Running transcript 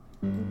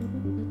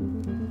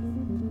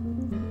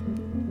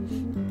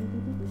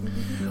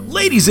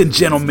Ladies and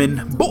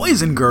gentlemen,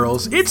 boys and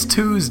girls, it's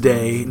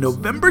Tuesday,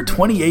 November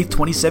 28th,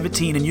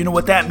 2017, and you know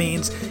what that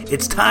means.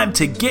 It's time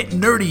to get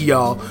nerdy,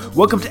 y'all.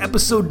 Welcome to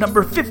episode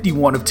number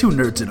 51 of Two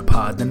Nerds in a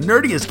Pod, the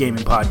nerdiest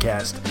gaming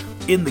podcast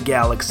in the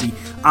galaxy.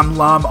 I'm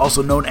Lam,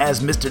 also known as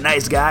Mr.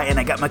 Nice Guy, and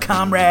I got my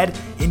comrade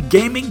in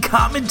gaming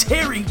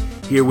commentary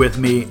here with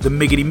me, the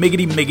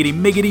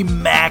miggity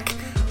Mac,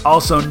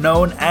 also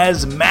known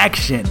as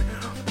Maction.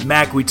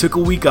 Mac, we took a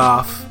week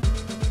off.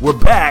 We're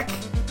back.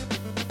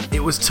 It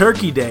was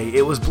Turkey Day.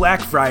 It was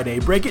Black Friday.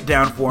 Break it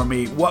down for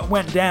me. What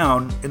went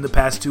down in the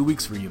past 2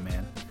 weeks for you,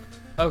 man?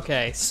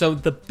 Okay, so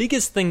the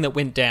biggest thing that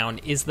went down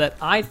is that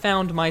I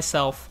found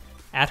myself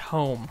at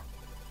home,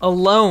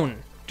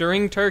 alone,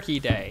 during Turkey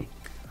Day.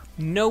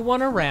 No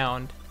one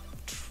around,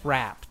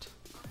 trapped.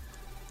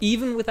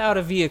 Even without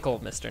a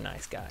vehicle, Mr.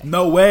 Nice Guy.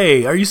 No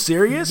way. Are you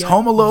serious?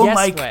 Home alone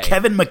like way.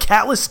 Kevin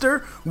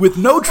McAllister with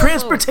no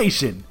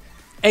transportation.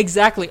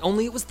 Exactly,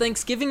 only it was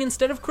Thanksgiving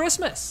instead of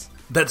Christmas.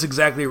 That's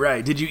exactly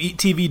right. Did you eat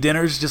TV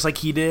dinners just like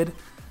he did?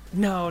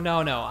 No.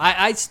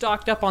 I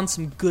stocked up on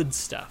some good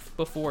stuff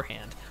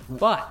beforehand.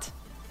 But,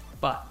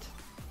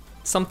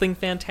 something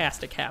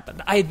fantastic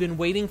happened. I had been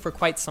waiting for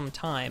quite some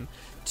time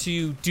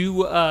to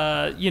do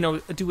a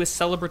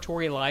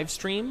celebratory live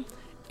stream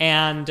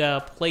and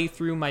play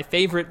through my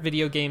favorite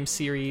video game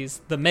series,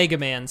 the Mega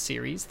Man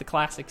series, the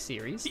classic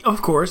series.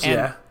 Of course,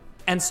 yeah.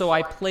 And so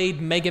I played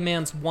Mega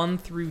Man's 1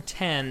 through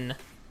 10,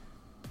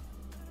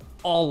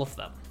 all of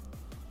them.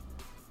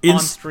 On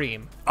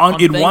stream.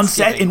 In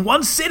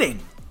one sitting?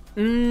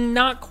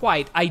 Not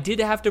quite. I did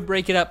have to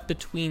break it up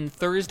between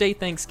Thursday,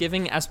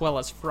 Thanksgiving, as well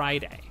as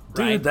Friday.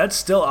 Right? Dude, that's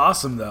still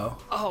awesome, though.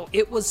 Oh,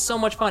 it was so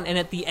much fun. And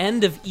at the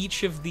end of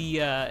each of the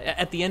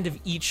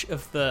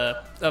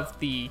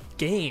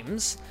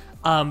games,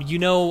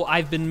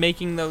 I've been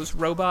making those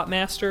Robot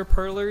Master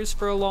Perlers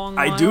for a long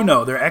while. I do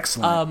know. They're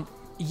excellent.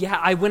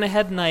 I went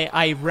ahead and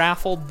I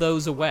raffled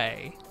those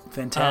away.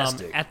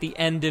 Fantastic. At the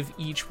end of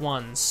each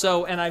one.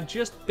 And I've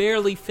just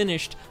barely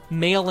finished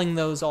mailing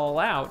those all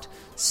out.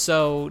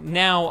 So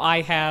now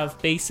I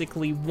have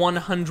basically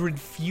 100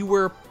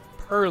 fewer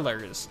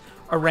Perlers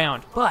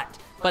around. But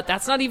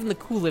that's not even the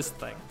coolest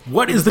thing.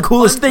 What is the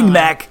coolest thing,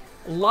 Mac?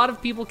 A lot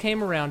of people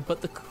came around,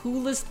 but the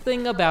coolest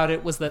thing about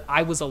it was that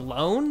I was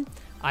alone.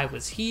 I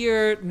was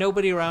here,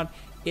 nobody around.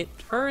 It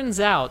turns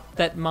out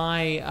that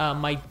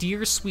my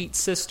dear sweet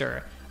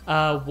sister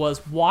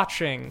was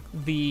watching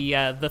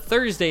the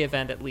Thursday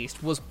event, at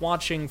least, was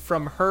watching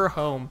from her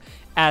home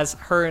as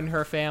her and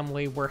her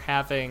family were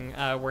having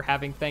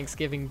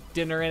Thanksgiving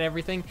dinner and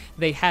everything.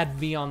 They had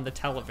me on the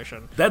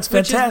television. That's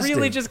fantastic. Which is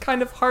really just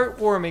kind of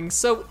heartwarming.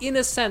 So in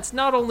a sense,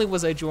 not only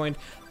was I joined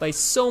by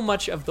so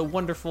much of the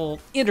wonderful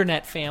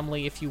internet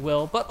family, if you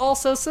will, but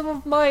also some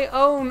of my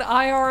own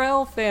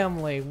IRL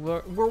family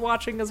were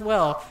watching as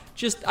well.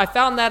 I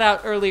found that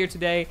out earlier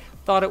today.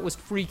 Thought it was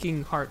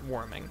freaking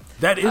heartwarming.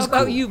 That is cool. How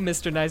about you,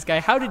 Mr. Nice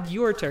Guy? How did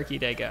your Turkey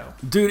Day go?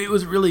 Dude, it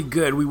was really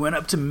good. We went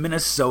up to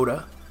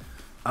Minnesota.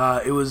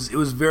 It was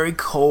very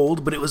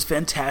cold, but it was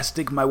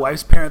fantastic. My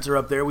wife's parents are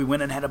up there. We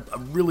went and had a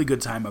really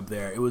good time up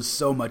there. It was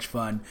so much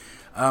fun.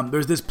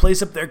 There's this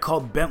place up there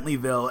called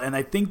Bentleyville, and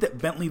I think that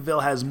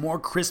Bentleyville has more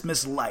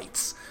Christmas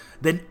lights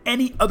than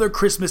any other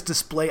Christmas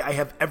display I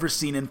have ever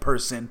seen in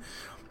person.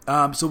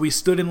 So we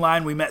stood in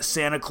line. We met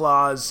Santa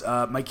Claus.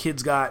 My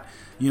kids got,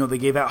 they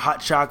gave out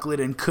hot chocolate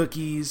and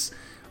cookies.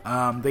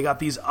 They got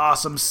these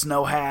awesome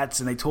snow hats,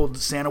 and they told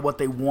Santa what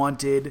they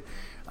wanted.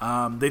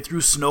 They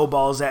threw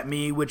snowballs at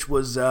me, which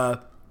was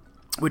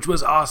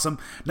awesome.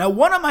 Now,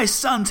 one of my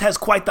sons has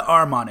quite the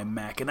arm on him,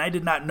 Mac, and I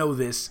did not know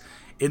this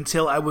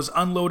until I was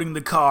unloading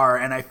the car,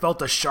 and I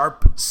felt a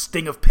sharp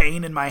sting of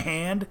pain in my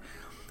hand,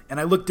 and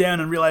I looked down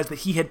and realized that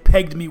he had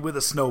pegged me with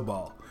a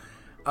snowball.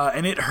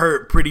 And it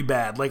hurt pretty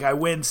bad. Like, I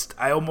winced.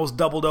 I almost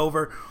doubled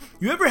over.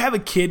 You ever have a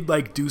kid,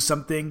 do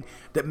something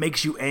that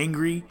makes you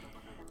angry?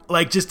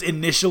 Just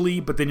initially,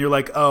 but then you're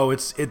like, oh,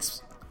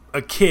 it's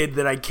a kid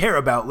that I care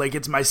about.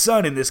 It's my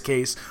son in this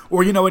case.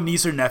 Or, a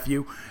niece or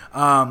nephew.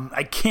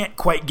 I can't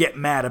quite get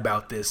mad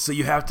about this. So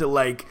you have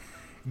to,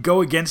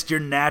 go against your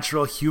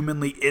natural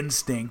humanly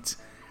instinct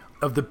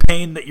of the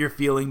pain that you're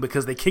feeling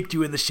because they kicked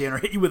you in the shin or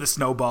hit you with a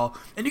snowball.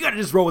 And you got to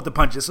just roll with the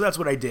punches. So that's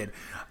what I did.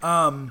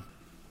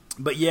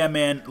 But yeah,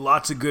 man,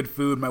 lots of good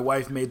food. My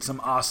wife made some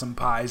awesome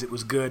pies. It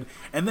was good.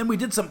 And then we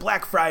did some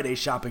Black Friday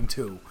shopping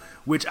too,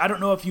 which I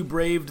don't know if you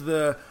braved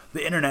the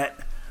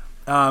internet,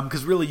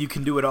 because really you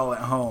can do it all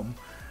at home.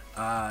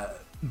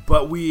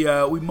 But we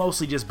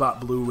mostly just bought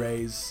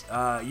Blu-rays.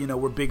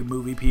 We're big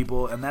movie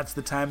people, and that's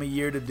the time of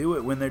year to do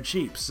it when they're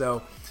cheap.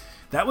 So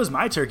that was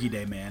my Turkey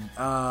Day, man.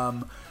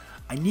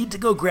 I need to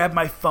go grab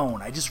my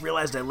phone. I just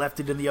realized I left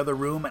it in the other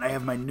room, and I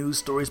have my news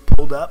stories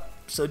pulled up.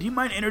 So do you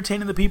mind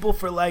entertaining the people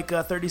for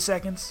 30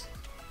 seconds?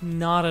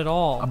 Not at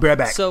all. I'll be right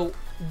back. So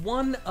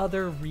one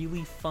other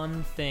really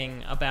fun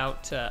thing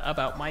about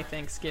my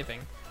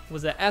Thanksgiving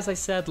was that, as I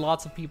said,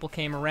 lots of people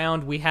came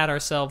around. We had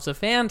ourselves a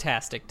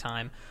fantastic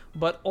time.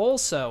 But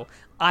also,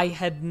 I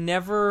had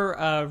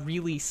never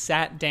really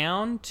sat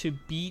down to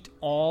beat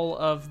all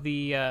of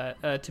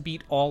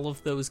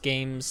those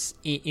games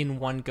in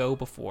one go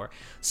before.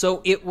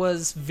 So it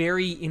was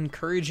very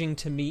encouraging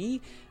to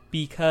me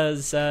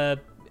because I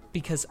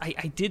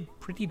did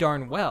pretty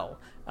darn well.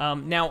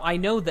 Now, I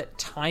know that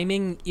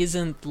timing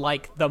isn't,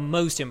 like, the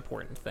most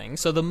important thing.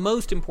 So the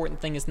most important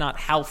thing is not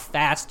how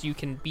fast you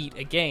can beat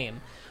a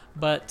game.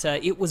 But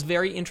it was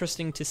very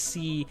interesting to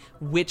see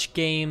which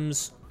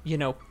games,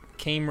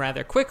 came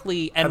rather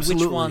quickly and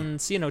Absolutely. Which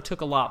ones, took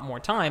a lot more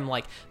time.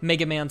 Like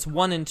Mega Man's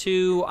 1 and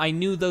 2, I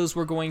knew those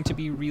were going to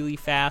be really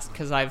fast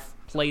because I've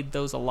played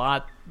those a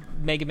lot.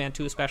 Mega Man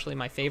 2 especially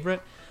my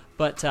favorite.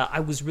 But I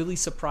was really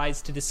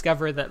surprised to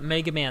discover that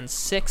Mega Man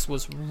 6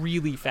 was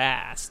really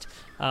fast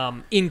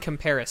in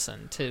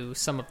comparison to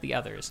some of the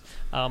others.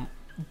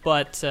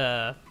 But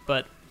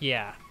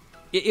yeah,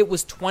 it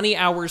was 20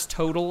 hours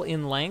total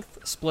in length,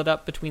 split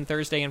up between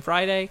Thursday and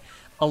Friday.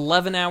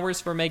 11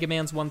 hours for Mega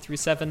Man's 1 through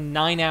 7,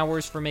 9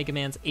 hours for Mega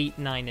Man's 8,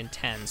 9, and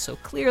 10. So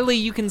clearly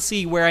you can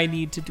see where I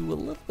need to do a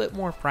little bit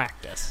more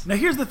practice. Now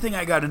here's the thing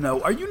I gotta know.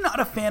 Are you not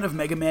a fan of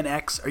Mega Man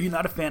X? Are you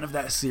not a fan of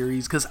that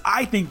series? Because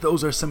I think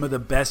those are some of the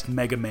best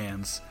Mega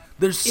Mans.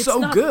 They're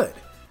good.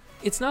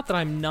 It's not that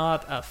I'm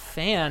not a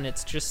fan,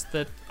 it's just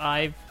that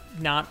I've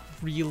not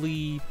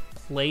really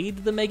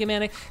played the Mega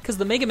Man X. Because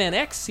the Mega Man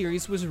X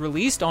series was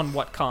released on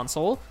what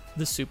console?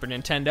 The Super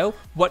Nintendo.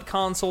 What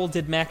console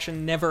did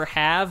Maction never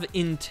have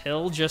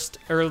until just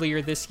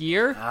earlier this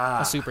year?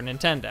 A Super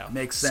Nintendo.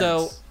 Makes sense.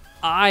 So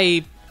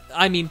I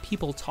mean,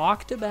 people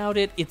talked about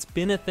it. It's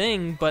been a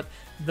thing, but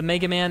the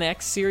Mega Man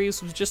X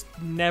series was just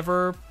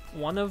never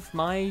one of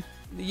my,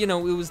 it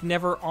was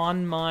never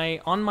on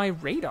my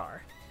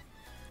radar.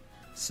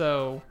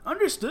 So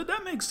understood.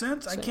 That makes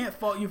sense. I can't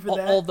fault you for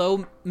that.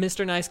 Although,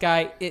 Mr. Nice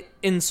Guy,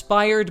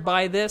 inspired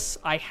by this,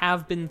 I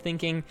have been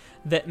thinking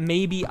that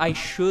maybe I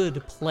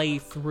should play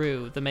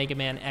through the Mega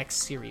Man X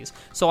series.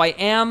 So I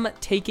am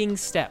taking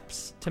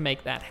steps to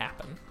make that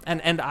happen.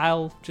 And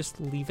I'll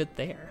just leave it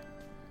there.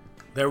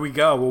 There we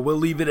go. Well, we'll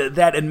leave it at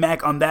that. And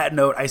Mac, on that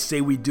note, I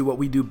say we do what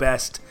we do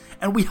best.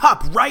 And we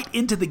hop right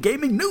into the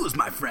gaming news,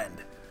 my friend.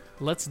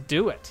 Let's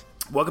do it.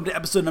 Welcome to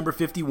episode number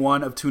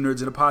 51 of Two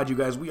Nerds in a Pod, you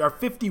guys. We are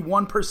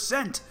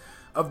 51%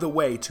 of the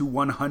way to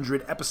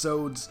 100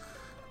 episodes.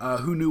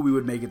 Who knew we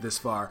would make it this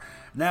far?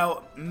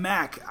 Now,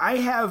 Mac, I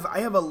have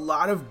a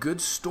lot of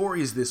good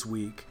stories this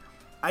week.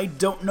 I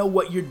don't know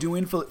what you're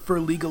doing for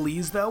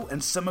legalese, though,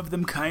 and some of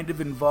them kind of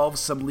involve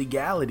some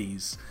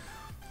legalities.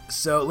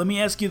 So let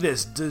me ask you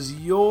this. Does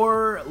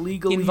your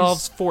legalese...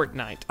 Involves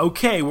Fortnite.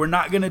 Okay, we're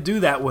not going to do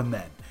that one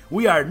then.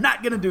 We are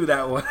not going to do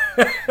that one.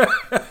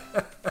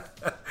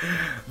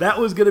 That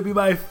was going to be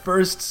my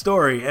first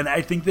story, and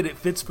I think that it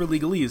fits for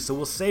legalese, so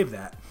we'll save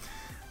that.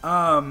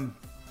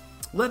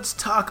 Let's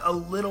talk a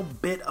little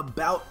bit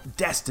about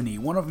Destiny,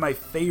 one of my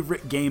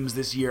favorite games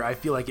this year. I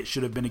feel like it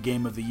should have been a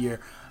Game of the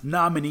Year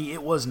nominee.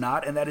 It was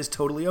not, and that is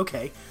totally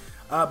okay.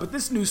 But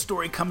this news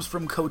story comes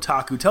from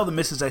Kotaku. Tell the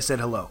missus I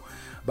said hello,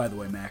 by the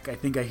way, Mac. I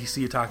think I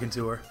see you talking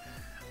to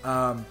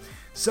her.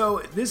 So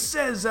this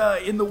says,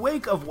 in the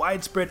wake of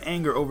widespread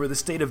anger over the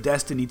state of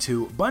Destiny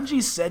 2,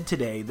 Bungie said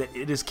today that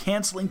it is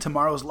canceling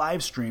tomorrow's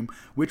live stream,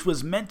 which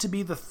was meant to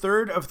be the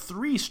third of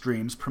 3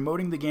 streams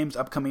promoting the game's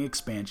upcoming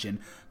expansion,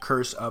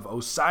 Curse of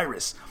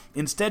Osiris.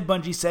 Instead,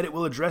 Bungie said it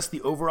will address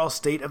the overall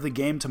state of the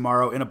game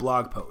tomorrow in a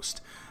blog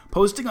post.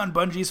 Posting on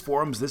Bungie's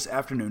forums this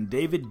afternoon,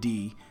 David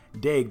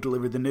Daig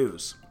delivered the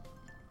news.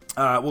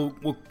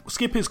 We'll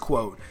skip his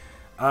quote.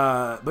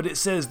 But it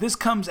says, this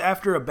comes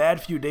after a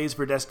bad few days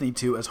for Destiny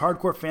 2 as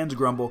hardcore fans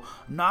grumble,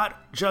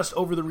 not just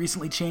over the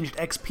recently changed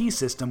XP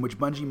system, which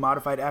Bungie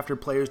modified after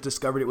players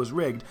discovered it was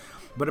rigged,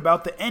 but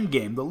about the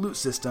endgame, the loot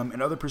system,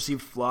 and other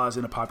perceived flaws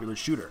in a popular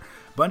shooter.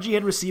 Bungie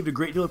had received a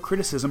great deal of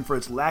criticism for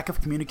its lack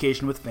of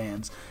communication with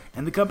fans,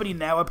 and the company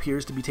now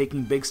appears to be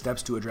taking big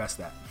steps to address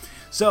that.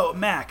 So,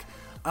 Mac,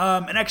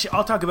 and actually,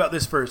 I'll talk about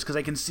this first, because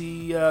I can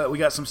see we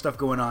got some stuff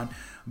going on.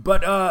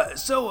 But,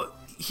 so,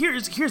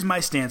 here's my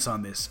stance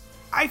on this.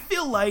 I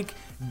feel like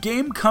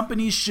game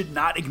companies should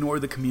not ignore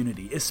the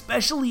community,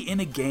 especially in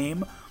a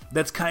game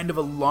that's kind of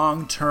a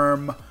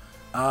long-term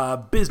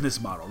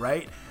business model,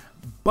 right?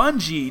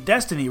 Bungie,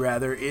 Destiny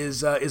rather,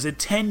 is a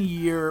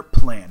 10-year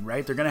plan,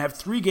 right? They're going to have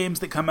 3 games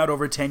that come out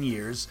over 10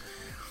 years,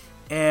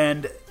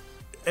 and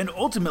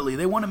ultimately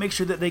they want to make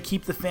sure that they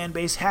keep the fan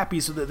base happy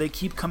so that they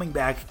keep coming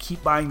back,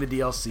 keep buying the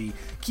DLC,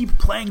 keep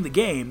playing the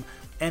game,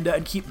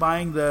 and keep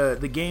buying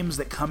the games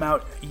that come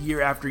out year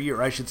after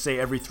year, or I should say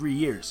every 3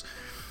 years.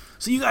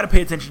 So you got to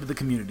pay attention to the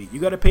community.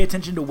 You got to pay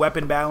attention to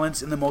weapon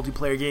balance in the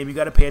multiplayer game. You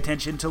got to pay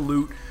attention to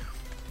loot.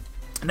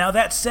 Now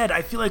that said,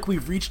 I feel like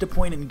we've reached a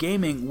point in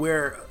gaming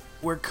where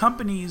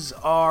companies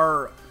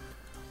are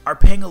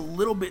paying a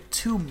little bit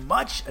too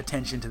much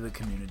attention to the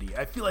community.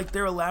 I feel like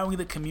they're allowing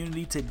the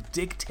community to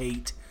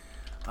dictate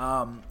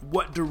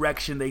what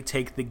direction they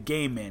take the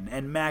game in.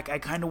 And Mac, I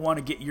kind of want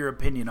to get your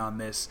opinion on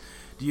this.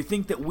 Do you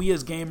think that we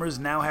as gamers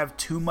now have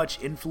too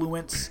much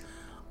influence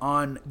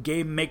on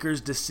game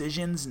makers'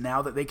 decisions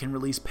now that they can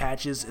release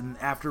patches and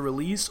after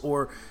release,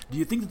 or do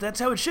you think that that's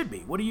how it should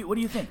be? What do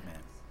you think, man?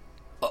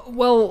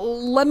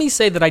 Well, let me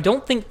say that I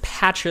don't think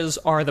patches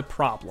are the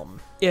problem.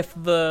 If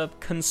the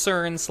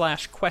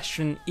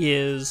concern/question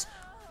is,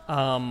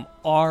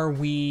 are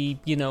we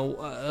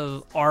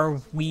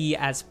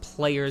as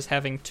players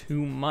having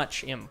too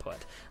much input?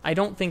 I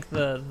don't think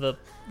the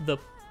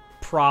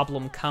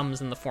problem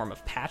comes in the form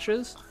of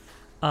patches.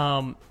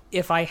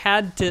 If I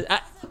had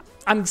to,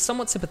 I'm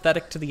somewhat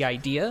sympathetic to the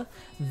idea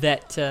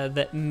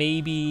that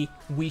maybe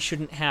we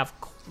shouldn't have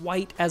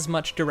quite as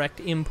much direct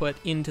input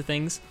into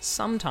things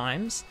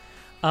sometimes.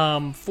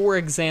 For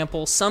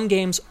example, some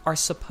games are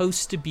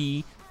supposed to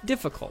be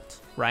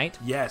difficult, right?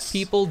 Yes.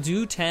 People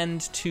do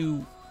tend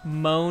to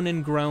moan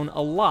and groan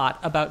a lot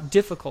about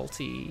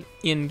difficulty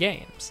in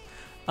games.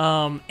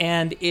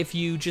 And if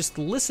you just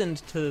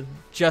listened to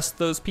just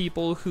those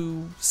people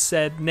who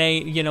said the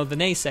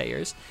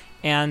naysayers,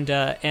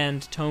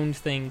 and toned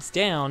things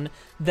down,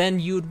 then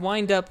you'd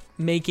wind up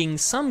making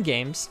some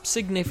games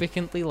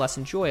significantly less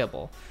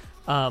enjoyable.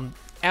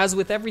 As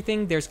with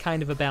everything, there's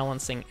kind of a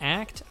balancing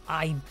act.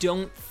 I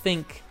don't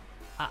think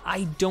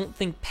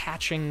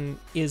patching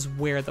is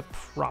where the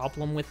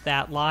problem with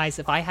that lies.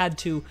 If I had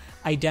to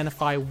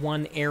identify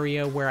one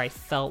area where I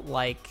felt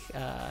like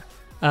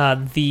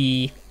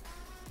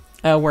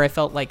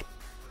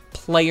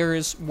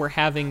players were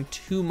having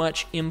too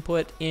much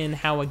input in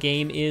how a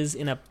game is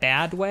in a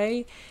bad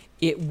way,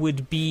 it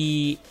would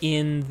be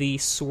in the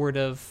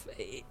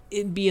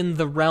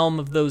realm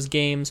of those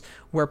games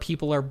where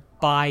people are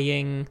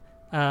buying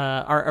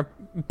are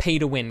pay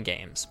to win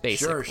games,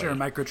 basically. Sure,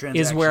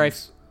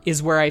 microtransactions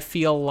is where I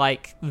feel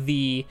like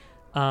the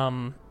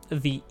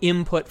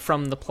input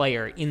from the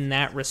player in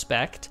that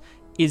respect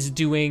is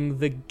doing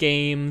the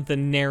game, the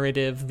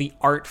narrative, the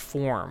art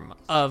form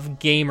of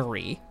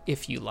gamery,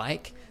 if you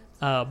like,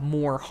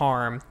 more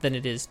harm than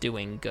it is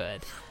doing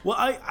good.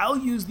 Well, I'll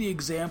use the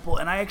example,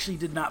 and I actually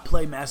did not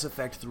play Mass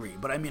Effect 3,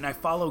 but I mean, I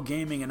follow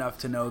gaming enough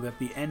to know that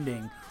the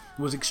ending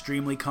was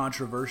extremely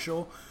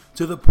controversial,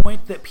 to the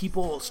point that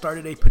people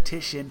started a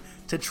petition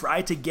to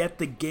try to get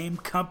the game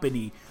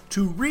company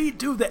to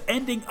redo the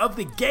ending of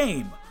the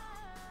game.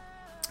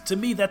 To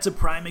me, that's a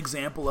prime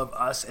example of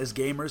us as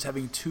gamers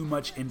having too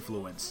much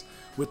influence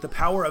with the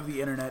power of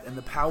the internet and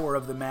the power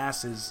of the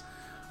masses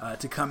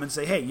to come and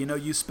say, hey,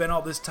 you spent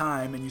all this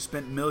time and you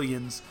spent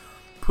millions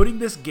putting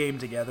this game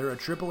together, a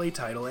AAA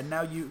title, and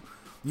now you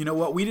know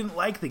what, we didn't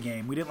like the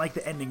game, we didn't like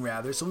the ending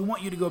rather, so we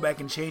want you to go back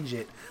and change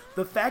it.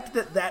 The fact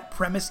that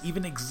premise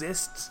even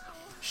exists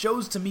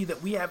shows to me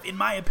that we have, in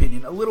my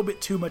opinion, a little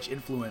bit too much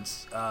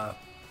influence.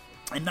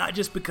 And not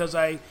just because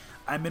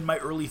I'm in my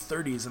early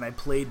 30s and I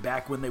played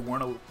back when they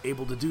weren't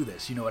able to do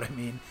this, you know what I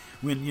mean?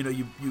 When,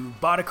 you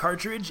bought a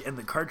cartridge and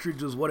the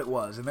cartridge was what it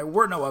was, and there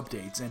were no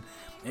updates, and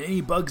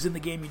any bugs in the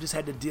game, you just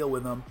had to deal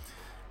with them.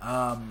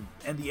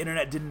 And the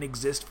internet didn't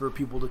exist for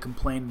people to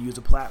complain and use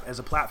as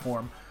a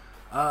platform.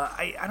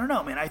 I don't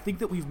know, man. I think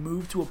that we've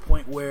moved to a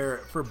point where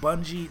for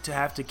Bungie to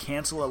have to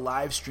cancel a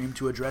live stream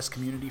to address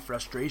community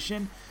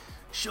frustration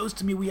shows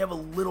to me we have a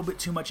little bit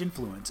too much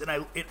influence.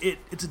 And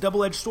it's a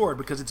double-edged sword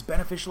because it's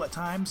beneficial at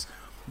times,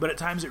 but at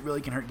times it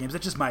really can hurt games.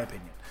 That's just my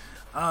opinion.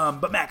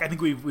 But Mac, I think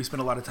we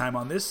spent a lot of time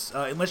on this.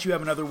 Unless you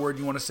have another word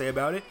you want to say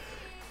about it,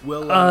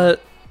 we'll...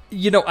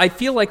 I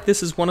feel like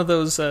this is one of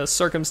those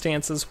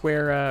circumstances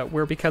where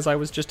because I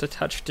was just a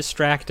touch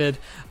distracted,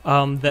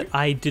 that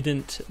I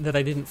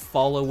didn't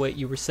follow what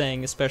you were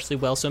saying especially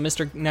well. So,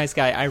 Mr. Nice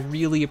Guy, I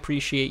really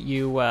appreciate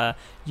you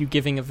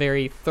giving a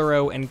very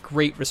thorough and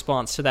great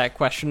response to that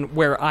question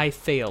where I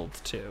failed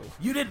to.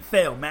 You didn't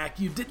fail, Mac.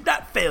 You did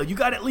not fail. You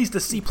got at least a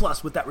C+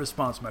 with that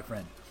response, my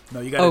friend. No,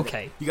 you got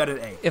okay. You got an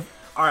A.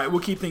 All right, we'll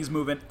keep things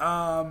moving.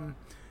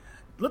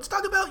 Let's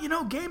talk about,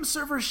 game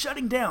servers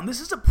shutting down.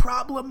 This is a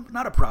problem,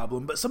 not a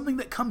problem, but something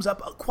that comes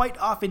up quite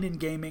often in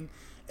gaming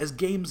as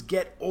games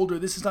get older.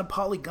 This is on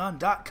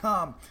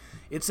Polygon.com.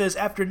 It says,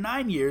 after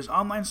 9 years,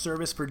 online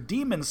service for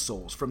Demon's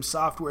Souls from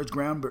Software's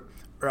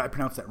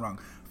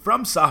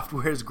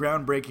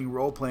groundbreaking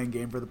role-playing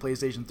game for the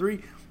PlayStation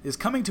 3 is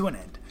coming to an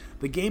end.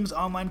 The game's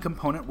online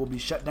component will be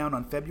shut down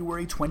on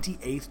February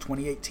 28th,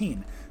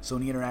 2018,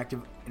 Sony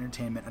Interactive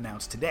Entertainment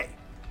announced today.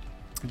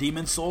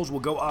 Demon's Souls will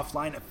go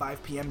offline at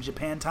 5 p.m.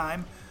 Japan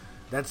time.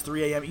 That's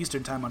 3 a.m.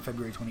 Eastern time on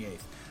February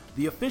 28th.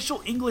 The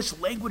official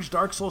English-language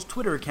Dark Souls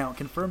Twitter account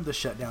confirmed the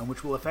shutdown,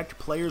 which will affect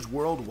players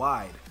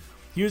worldwide.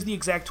 Here's the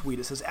exact tweet.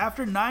 It says,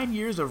 after 9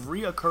 years of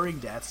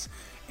reoccurring deaths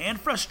and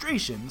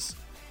frustrations,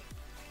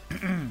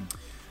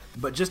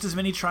 but just as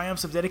many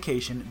triumphs of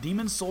dedication,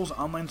 Demon's Souls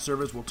online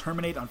servers will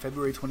terminate on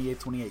February 28th,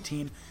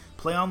 2018.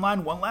 Play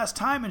online one last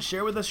time and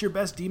share with us your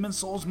best Demon's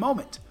Souls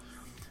moment.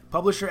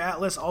 Publisher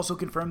Atlas also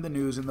confirmed the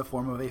news in the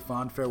form of a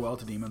fond farewell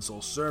to Demon's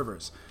Souls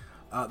servers.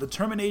 The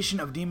termination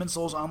of Demon's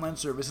Souls online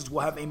services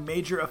will have a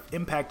major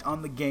impact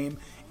on the game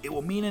It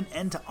will mean an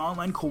end to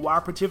online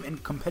cooperative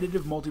and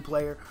competitive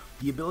multiplayer,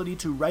 the ability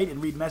to write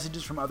and read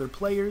messages from other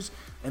players,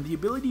 and the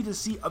ability to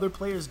see other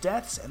players'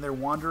 deaths and their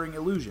wandering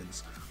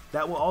illusions.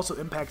 That will also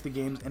impact the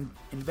game's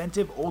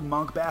inventive Old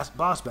Monk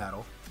boss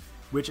battle,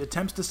 which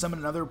attempts to summon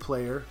another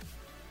player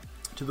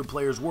to the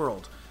player's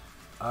world,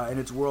 and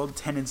its world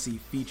tendency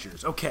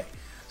features. Okay,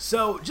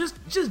 so just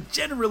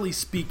generally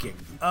speaking,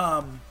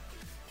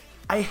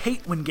 I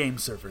hate when game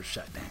servers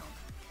shut down.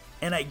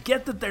 And I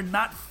get that they're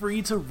not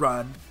free to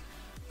run,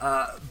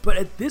 but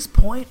at this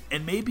point,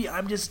 and maybe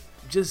I'm just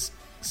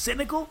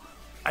cynical,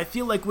 I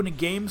feel like when a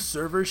game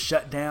server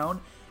shut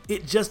down,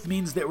 it just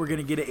means that we're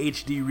going to get an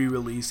HD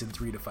re-release in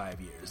 3 to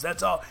 5 years.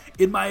 That's all.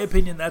 In my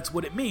opinion, that's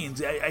what it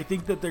means. I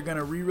think that they're going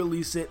to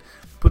re-release it,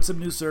 put some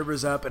new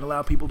servers up, and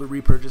allow people to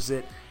repurchase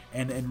it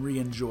and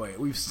re-enjoy it.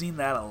 We've seen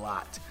that a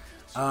lot.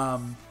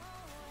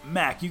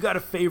 Mac, you got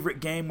a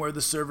favorite game where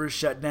the servers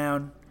shut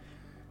down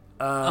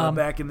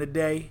back in the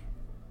day?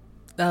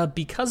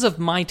 Because of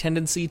my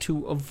tendency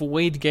to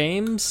avoid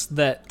games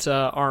that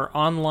are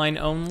online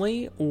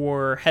only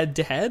or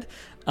head-to-head,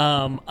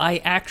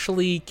 I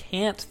actually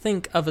can't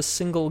think of a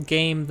single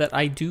game that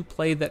I do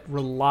play that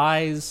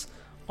relies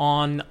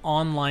on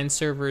online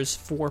servers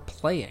for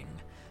playing.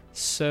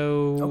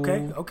 So...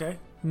 Okay.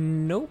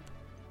 Nope.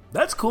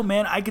 That's cool,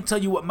 man. I can tell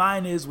you what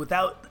mine is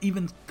without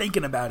even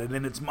thinking about it,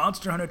 and it's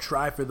Monster Hunter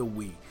Tri for the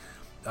Wii.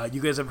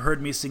 You guys have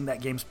heard me sing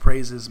that game's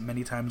praises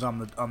many times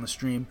on the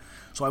stream,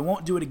 so I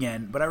won't do it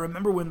again. But I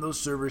remember when those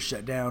servers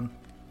shut down,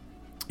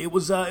 it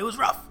was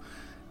rough,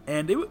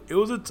 and it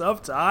was a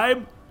tough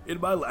time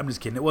in my life. I'm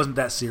just kidding. It wasn't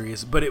that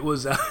serious, but it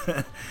was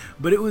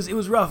but it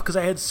was rough because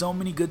I had so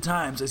many good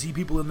times. I see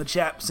people in the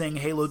chat saying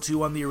Halo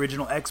 2 on the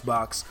original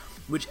Xbox,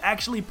 which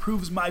actually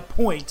proves my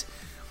point.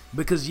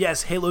 Because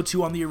yes, Halo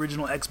 2 on the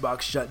original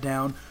Xbox shut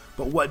down,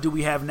 but what do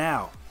we have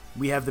now?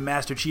 We have the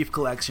Master Chief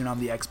Collection on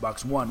the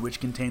Xbox One,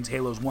 which contains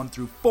Halos 1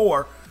 through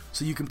 4,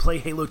 so you can play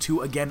Halo 2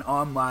 again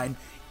online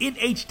in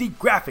HD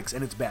graphics,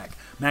 and it's back.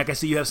 Mac, I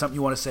see you have something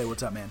you want to say.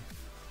 What's up, man?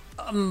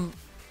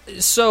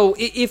 So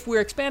if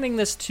we're expanding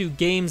this to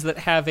games that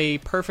have a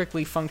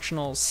perfectly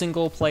functional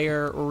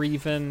single-player or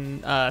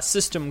even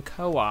system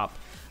co-op,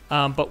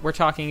 but we're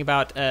talking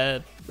about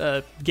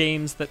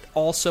games that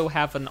also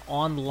have an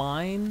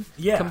online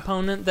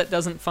component that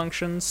doesn't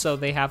function, so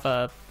they have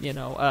a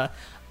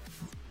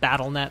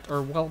BattleNet,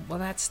 or well,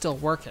 that's still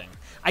working.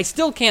 I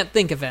still can't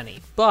think of any,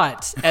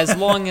 but as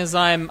long as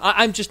I'm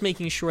just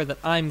making sure that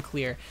I'm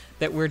clear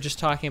that we're just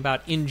talking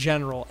about, in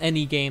general,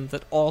 any game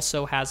that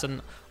also has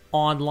an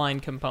online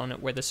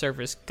component where the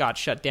servers got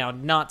shut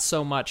down, not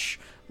so much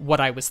what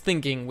I was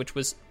thinking, which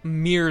was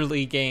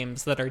merely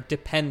games that are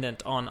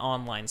dependent on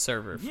online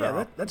servers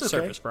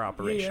for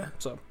operation. Yeah.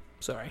 So,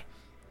 sorry.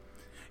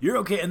 You're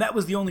okay, and that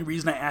was the only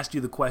reason I asked you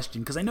the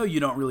question, because I know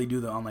you don't really do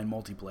the online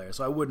multiplayer,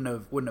 so I wouldn't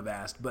have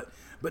asked. But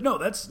no,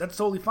 that's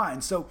totally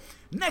fine. So,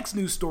 next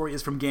news story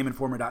is from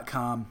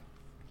GameInformer.com.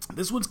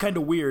 This one's kind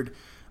of weird.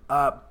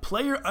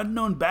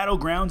 PlayerUnknown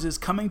Battlegrounds is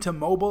coming to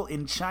mobile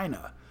in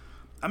China.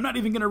 I'm not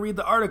even going to read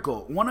the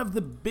article. One of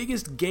the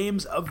biggest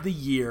games of the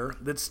year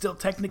that's still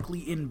technically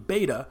in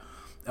beta.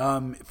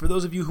 For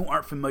those of you who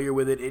aren't familiar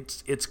with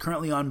it, it's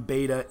currently on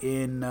beta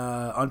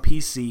on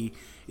PC.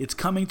 It's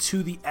coming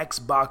to the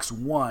Xbox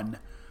One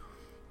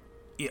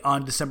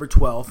on December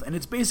 12th, and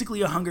it's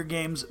basically a Hunger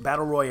Games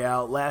Battle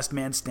Royale, last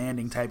man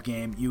standing type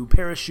game. You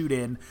parachute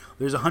in.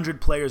 There's 100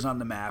 players on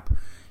the map.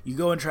 You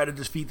go and try to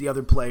defeat the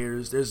other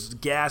players. There's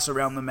gas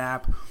around the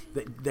map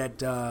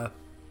that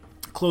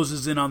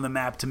closes in on the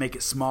map to make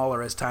it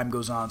smaller as time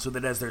goes on, so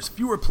that as there's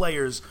fewer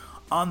players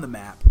on the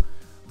map,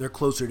 they're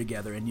closer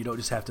together, and you don't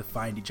just have to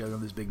find each other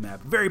on this big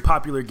map. Very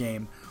popular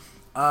game.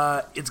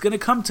 It's going to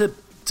come to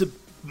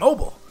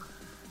mobile.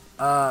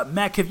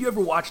 Mac, have you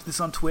ever watched this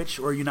on Twitch,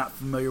 or are you not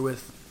familiar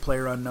with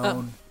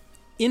PlayerUnknown?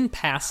 In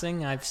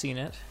passing, I've seen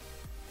it.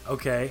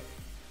 Okay.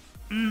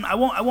 I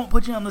won't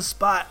put you on the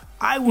spot.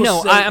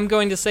 I'm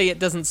going to say it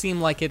doesn't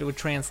seem like it would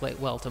translate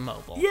well to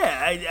mobile.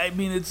 Yeah, I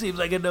mean, it seems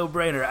like a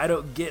no-brainer. I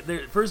don't get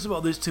there. First of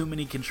all, there's too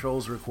many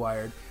controls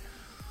required.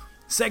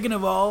 Second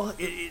of all,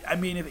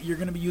 if you're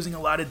going to be using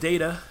a lot of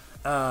data.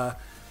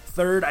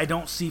 Third, I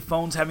don't see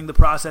phones having the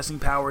processing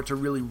power to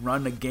really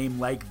run a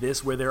game like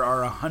this where there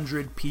are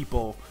 100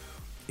 people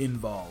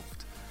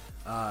involved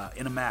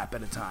in a map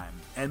at a time.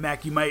 And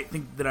Mac, you might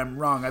think that I'm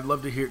wrong. I'd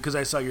love to hear, because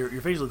I saw your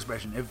facial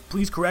expression.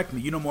 Please correct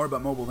me. You know more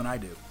about mobile than I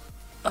do.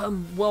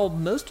 Well,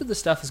 most of the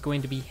stuff is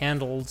going to be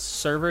handled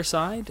server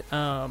side.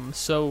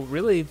 So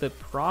really the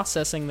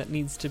processing that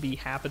needs to be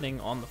happening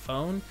on the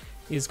phone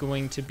is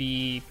going to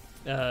be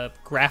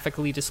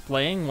graphically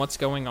displaying what's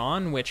going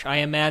on, which I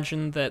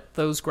imagine that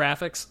those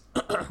graphics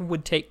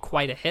would take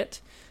quite a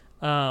hit.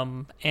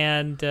 But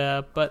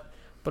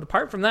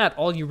apart from that,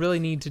 all you really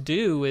need to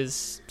do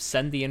is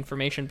send the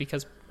information,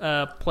 because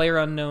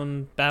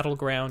PlayerUnknown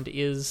Battleground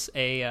is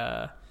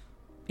an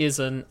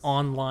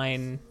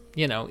online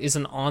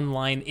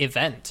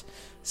event.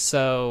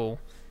 So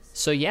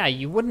yeah,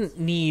 you wouldn't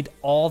need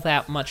all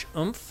that much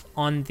oomph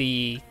on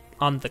the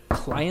on the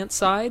client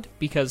side,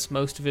 because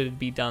most of it would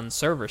be done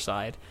server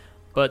side.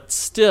 But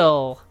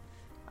still,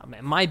 I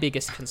mean, my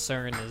biggest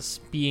concern is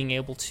being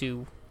able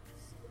to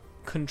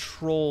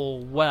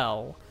control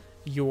well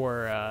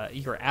your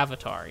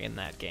avatar in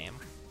that game.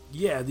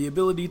 Yeah, the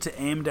ability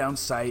to aim down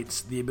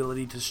sights, the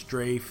ability to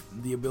strafe,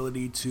 the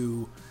ability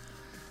to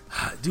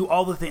do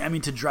all the things, I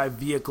mean, to drive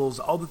vehicles,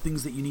 all the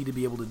things that you need to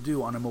be able to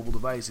do on a mobile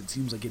device, it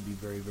seems like it'd be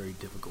very, very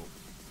difficult.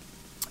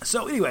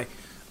 So anyway,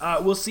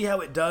 we'll see how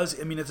it does.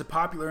 I mean, it's a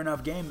popular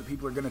enough game that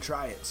people are going to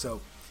try it.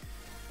 So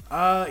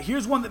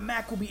here's one that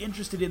Mac will be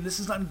interested in. This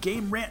is on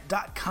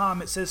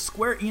GameRant.com. It says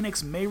Square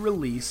Enix may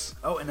release...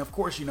 Oh, and of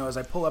course, as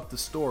I pull up the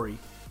story,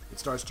 it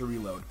starts to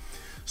reload.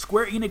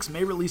 Square Enix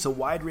may release a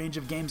wide range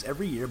of games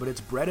every year, but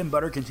its bread and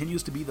butter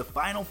continues to be the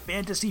Final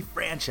Fantasy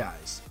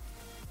franchise.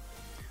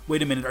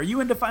 Wait a minute, are you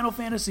into Final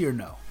Fantasy or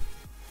no?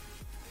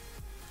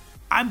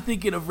 I'm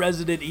thinking of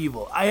Resident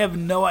Evil. I have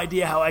no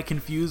idea how I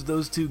confused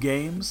those two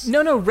games.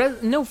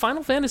 No,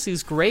 Final Fantasy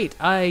is great.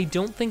 I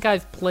don't think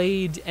I've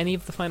played any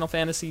of the Final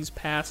Fantasies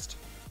past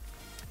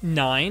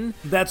 9.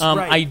 That's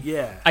right,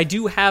 yeah. I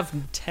do have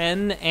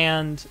 10,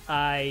 and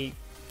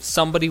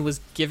somebody was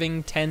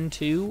giving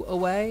 10-2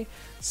 away,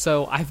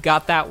 so I've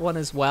got that one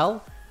as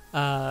well.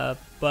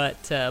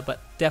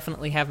 But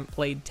definitely haven't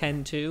played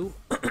 10-2.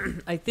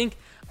 I think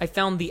I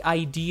found the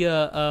idea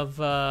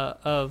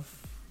of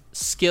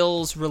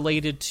skills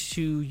related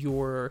to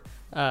your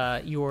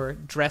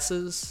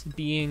dresses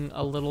being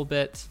a little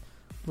bit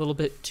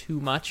too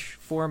much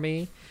for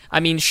me. I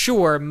mean,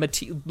 sure,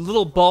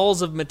 little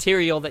balls of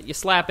material that you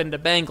slap into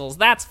bangles,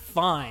 that's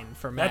fine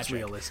for magic. That's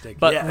realistic.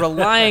 But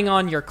relying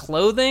on your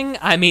clothing,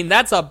 I mean,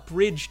 that's a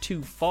bridge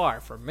too far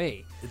for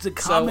me. It's a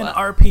common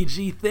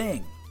RPG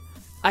thing.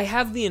 I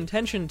have the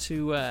intention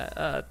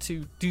to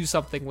do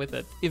something with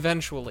it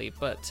eventually,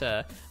 but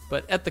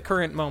at the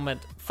current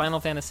moment, Final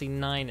Fantasy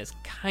IX is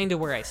kind of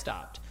where I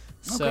stopped.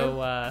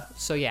 Okay.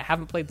 So yeah,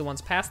 haven't played the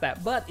ones past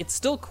that, but it's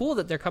still cool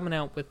that they're coming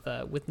out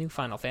with new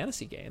Final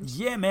Fantasy games.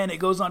 Yeah, man. It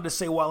goes on to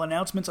say, while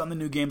announcements on the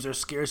new games are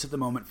scarce at the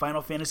moment,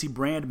 Final Fantasy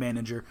brand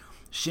manager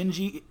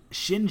Shinji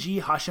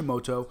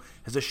Hashimoto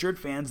has assured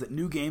fans that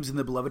new games in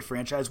the beloved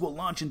franchise will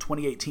launch in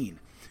 2018.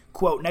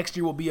 Quote, "Next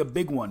year will be a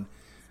big one,"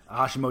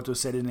 Hashimoto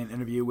said in an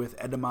interview with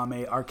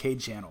Edamame Arcade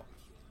Channel,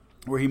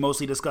 where he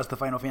mostly discussed the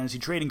Final Fantasy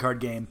trading card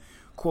game.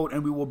 Quote,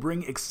 "And we will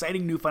bring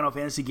exciting new Final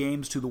Fantasy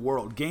games to the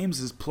world." Games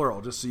is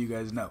plural, just so you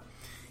guys know.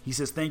 He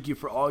says, "Thank you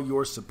for all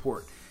your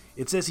support."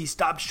 It says he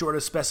stopped short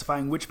of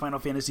specifying which Final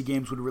Fantasy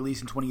games would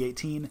release in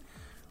 2018,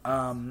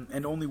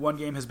 and only one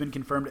game has been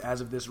confirmed as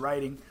of this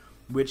writing,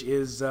 which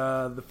is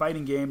the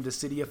fighting game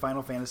Dissidia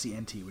Final Fantasy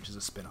NT, which is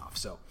a spin-off.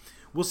 So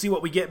we'll see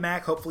what we get,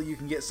 Mac. Hopefully you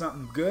can get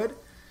something good.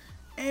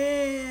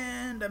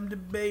 And I'm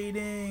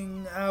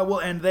debating... we'll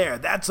end there.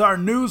 That's our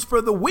news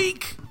for the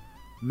week.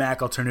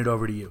 Mac, I'll turn it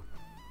over to you.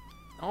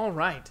 All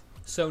right.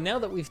 So now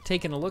that we've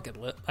taken a look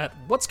at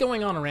what's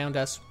going on around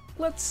us,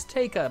 let's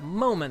take a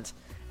moment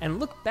and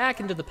look back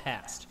into the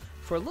past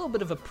for a little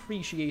bit of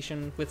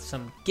appreciation with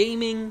some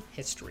gaming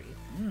history.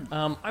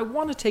 I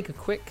want to take a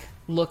quick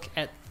look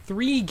at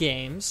 3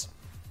 games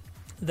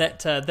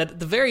that at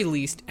the very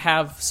least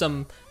have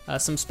some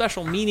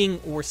special meaning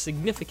or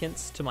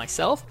significance to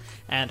myself,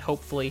 and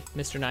hopefully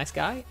Mr. Nice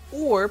Guy,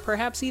 or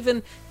perhaps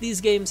even these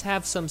games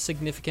have some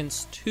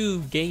significance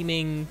to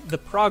gaming, the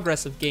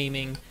progress of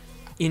gaming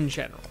in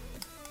general.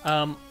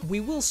 We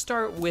will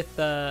start with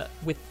the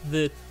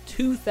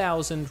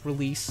 2000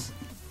 release.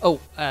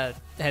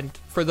 And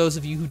for those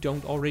of you who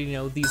don't already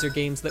know, these are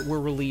games that were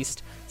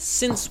released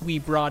since we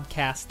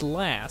recorded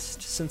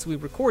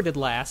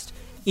last,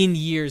 in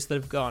years that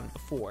have gone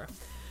before.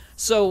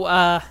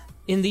 So,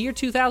 in the year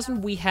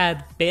 2000, we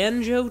had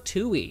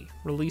Banjo-Tooie,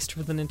 released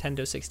for the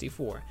Nintendo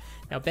 64.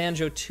 Now,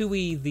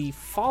 Banjo-Tooie, the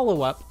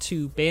follow-up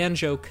to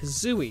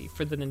Banjo-Kazooie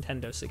for the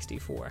Nintendo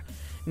 64.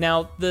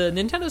 Now, the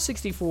Nintendo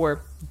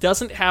 64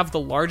 doesn't have the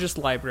largest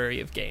library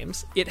of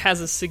games. It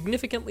has a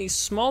significantly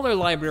smaller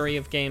library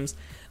of games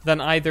than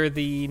either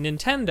the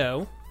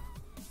Nintendo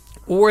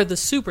or the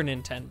Super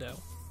Nintendo.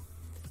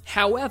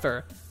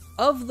 However,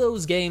 of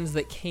those games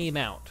that came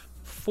out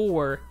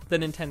for the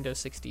Nintendo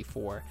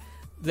 64,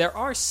 there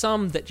are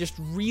some that just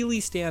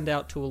really stand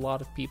out to a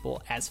lot of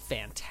people as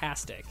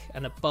fantastic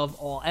and above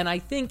all. And I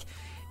think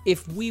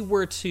if we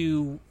were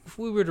to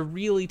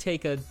really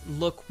take a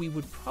look, we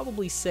would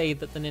probably say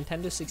that the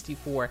Nintendo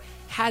 64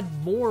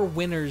 had more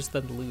winners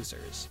than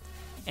losers.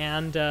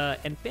 And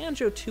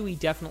Banjo-Tooie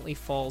definitely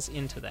falls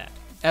into that,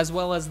 as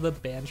well as the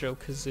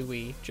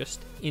Banjo-Kazooie just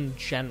in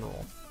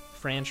general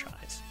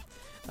franchise.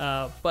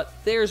 But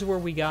there's where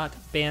we got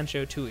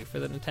Banjo-Tooie for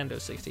the Nintendo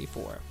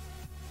 64.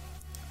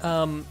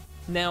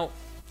 Now,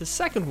 the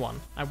second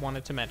one I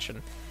wanted to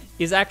mention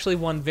is actually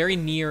one very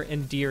near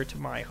and dear to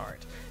my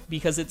heart,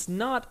 because it's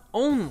not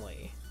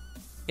only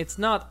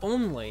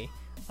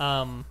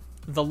the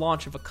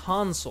launch of a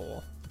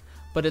console,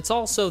 but it's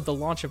also the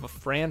launch of a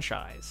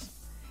franchise.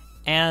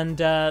 And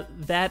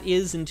that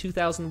is, in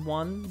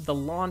 2001, the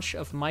launch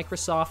of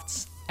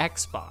Microsoft's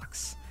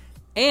Xbox.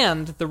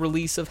 and the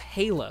release of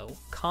Halo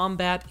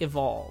Combat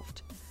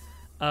Evolved.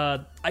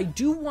 I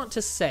do want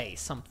to say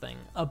something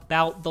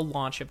about the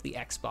launch of the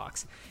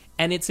Xbox,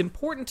 and it's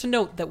important to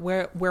note that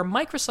where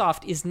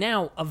Microsoft is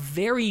now a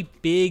very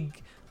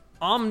big,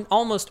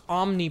 almost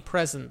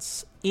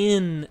omnipresence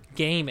in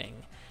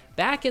gaming,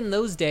 back in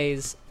those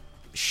days,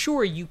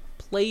 sure, you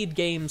played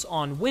games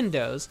on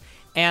Windows,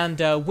 and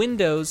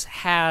Windows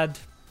had,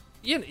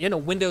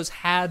 Windows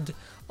had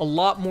a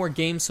lot more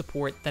game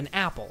support than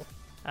Apple.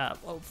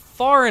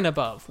 Far and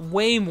above,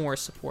 way more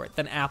support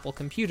than Apple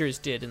computers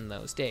did in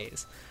those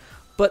days.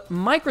 But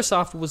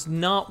Microsoft was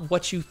not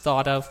what you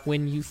thought of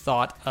when you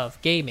thought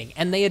of gaming,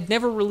 and they had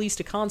never released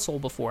a console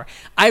before.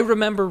 I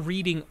remember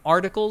reading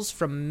articles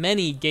from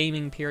many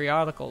gaming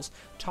periodicals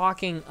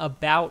talking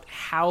about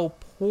how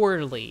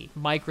poorly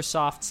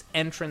Microsoft's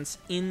entrance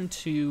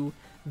into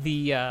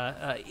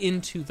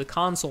the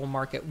console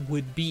market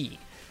would be.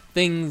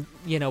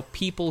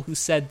 People who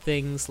said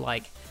things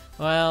like,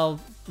 well,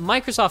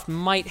 Microsoft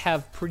might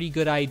have pretty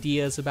good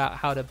ideas about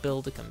how to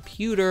build a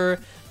computer.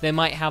 They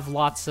might have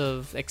lots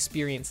of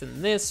experience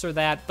in this or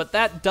that, but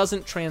that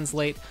doesn't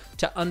translate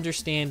to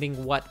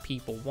understanding what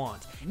people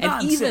want.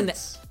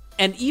 Nonsense.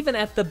 And even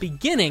at the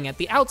beginning, at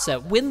the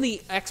outset, when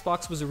the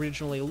Xbox was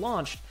originally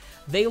launched,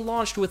 they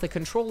launched with a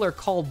controller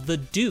called the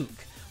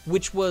Duke,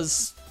 which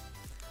was,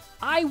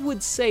 I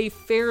would say,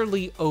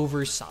 fairly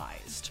oversized.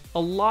 A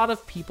lot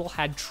of people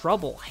had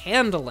trouble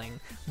handling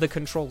the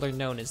controller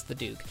known as the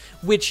Duke,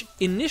 which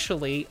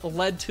initially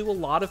led to a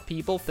lot of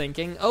people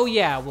thinking, oh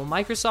yeah, well,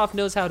 Microsoft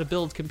knows how to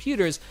build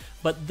computers,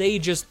 but they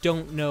just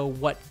don't know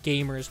what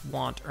gamers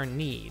want or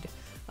need.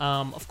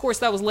 Of course,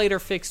 that was later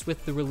fixed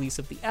with the release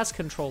of the S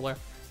controller,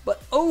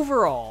 but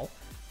overall,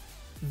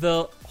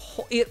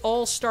 it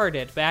all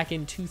started back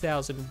in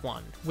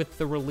 2001 with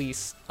the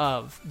release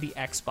of the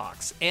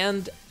Xbox,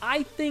 and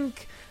I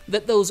think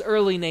that those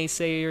early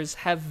naysayers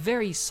have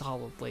very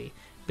solidly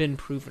been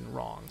proven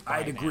wrong.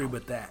 I'd agree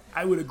with that.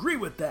 I would agree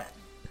with that.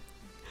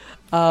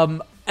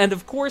 And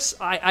of course,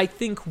 I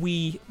think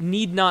we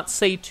need not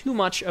say too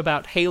much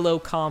about Halo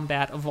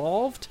Combat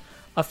Evolved,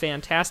 a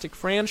fantastic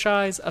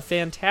franchise, a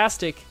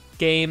fantastic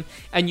game,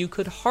 and you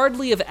could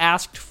hardly have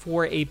asked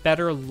for a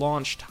better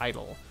launch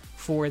title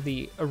for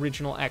the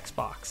original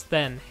Xbox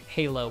than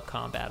Halo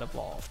Combat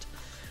Evolved.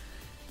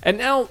 And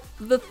now,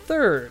 the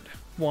third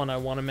one I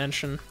want to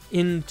mention.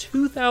 In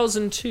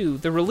 2002,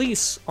 the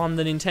release on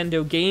the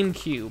Nintendo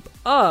GameCube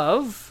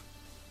of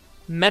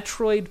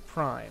Metroid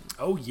Prime.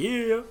 Oh,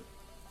 yeah.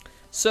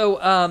 So,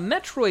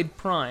 Metroid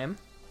Prime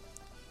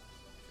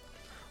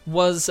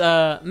was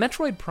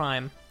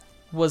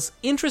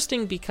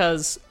interesting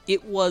because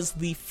it was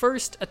the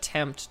first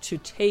attempt to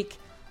take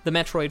the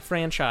Metroid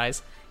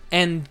franchise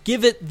and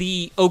give it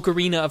the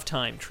Ocarina of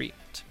Time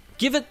treatment.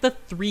 Give it the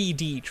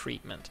 3D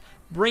treatment.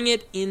 Bring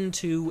it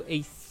into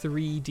a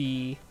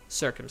 3D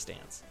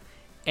circumstance.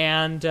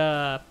 And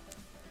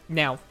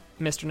now,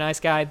 Mr. Nice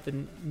Guy,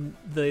 the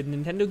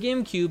Nintendo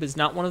GameCube is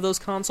not one of those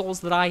consoles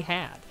that I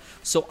had.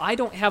 So I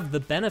don't have the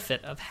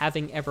benefit of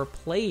having ever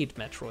played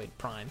Metroid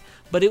Prime,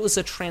 but it was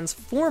a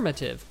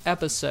transformative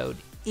episode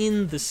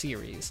in the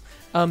series.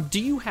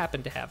 Do you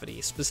happen to have any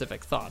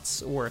specific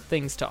thoughts or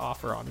things to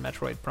offer on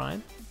Metroid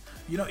Prime?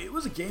 It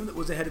was a game that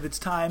was ahead of its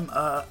time.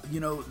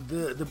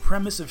 The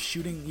premise of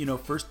shooting,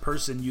 first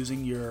person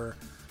using your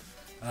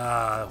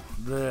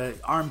the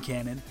arm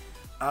cannon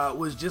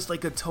was just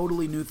like a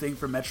totally new thing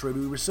for Metroid.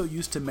 We were so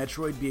used to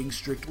Metroid being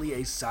strictly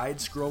a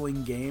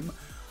side-scrolling game.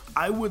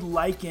 I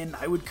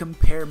would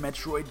compare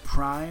Metroid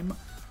Prime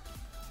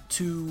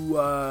to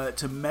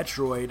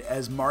Metroid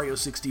as Mario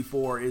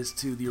 64 is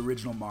to the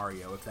original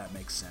Mario, if that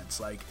makes sense.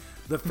 Like,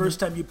 the first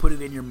time you put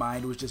it in your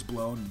mind was just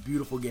blown.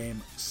 Beautiful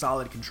game,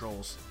 solid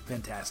controls,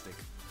 fantastic.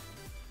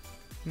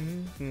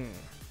 Mm-hmm.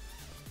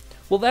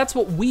 Well, that's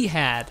what we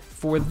had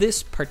for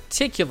this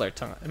particular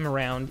time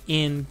around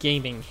in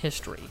gaming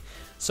history.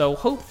 So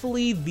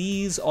hopefully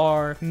these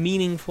are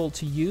meaningful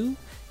to you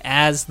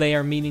as they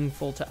are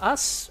meaningful to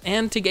us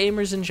and to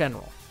gamers in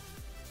general.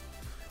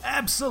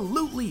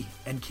 Absolutely!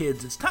 And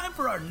kids, it's time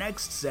for our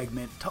next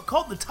segment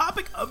called The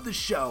Topic of the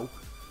Show.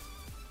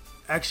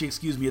 Actually,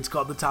 excuse me, it's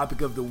called The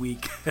Topic of the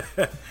Week.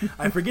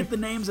 I forget the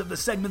names of the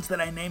segments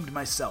that I named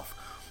myself.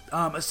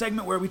 A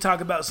segment where we talk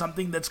about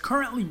something that's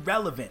currently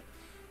relevant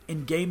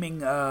in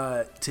gaming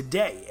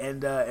today,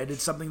 and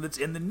it's something that's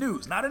in the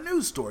news. Not a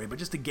news story, but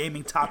just a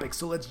gaming topic,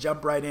 so let's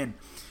jump right in.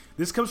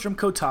 This comes from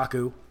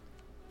Kotaku,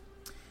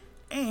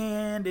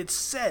 and it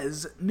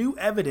says, new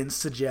evidence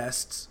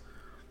suggests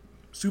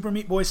Super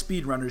Meat Boy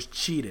speedrunners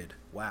cheated.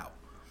 Wow.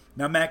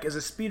 Now, Mac, as a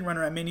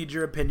speedrunner, I may need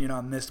your opinion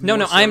on this. No,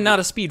 I am not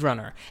a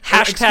speedrunner.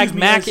 Hashtag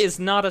Mac is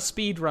not a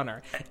speedrunner.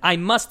 I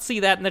must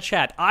see that in the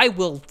chat. I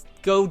will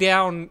go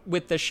down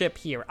with the ship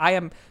here.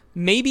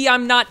 Maybe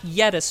I'm not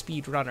yet a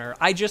speedrunner.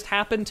 I just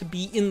happen to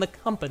be in the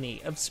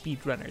company of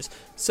speedrunners.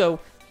 So,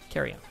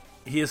 carry on.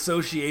 He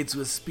associates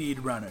with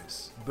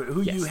speedrunners, but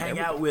who you hang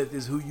out with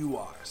is who you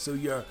are. So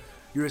you're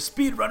a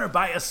speedrunner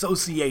by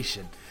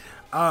association.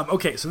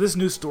 Okay, so this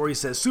news story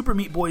says Super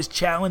Meat Boy's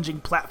challenging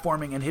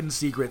platforming and hidden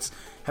secrets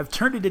have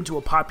turned it into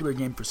a popular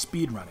game for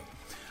speedrunning.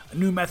 A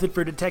new method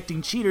for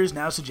detecting cheaters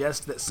now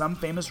suggests that some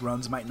famous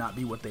runs might not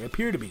be what they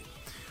appear to be.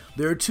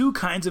 There are two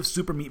kinds of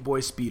Super Meat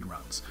Boy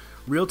speedruns: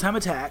 real-time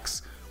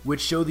attacks,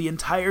 which show the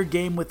entire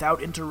game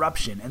without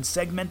interruption, and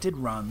segmented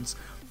runs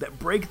that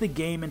break the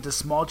game into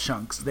small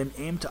chunks, then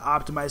aim to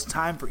optimize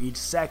time for each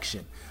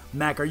section.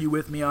 Mac, are you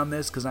with me on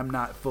this? Because I'm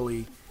not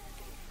fully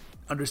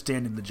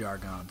understanding the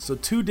jargon. So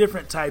two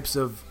different types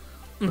of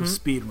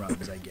speed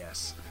runs, I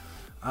guess.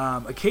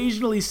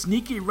 Occasionally,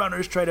 sneaky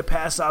runners try to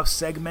pass off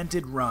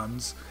segmented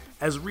runs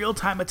as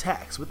real-time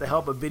attacks with the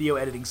help of video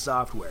editing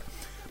software.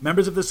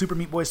 Members of the Super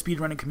Meat Boy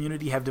speedrunning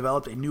community have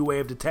developed a new way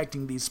of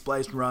detecting these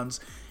spliced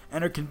runs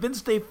and are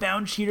convinced they've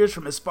found cheaters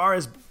from as far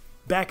as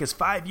back as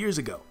 5 years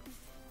ago.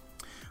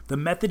 The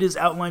method is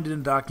outlined in a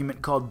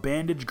document called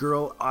Bandage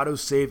Girl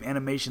Autosave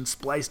Animation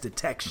Splice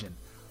Detection.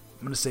 I'm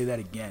going to say that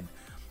again.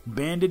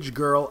 Bandage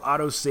Girl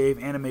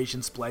Autosave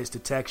Animation Splice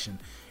Detection,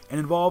 and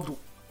involved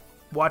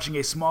watching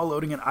a small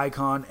loading an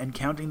icon and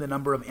counting the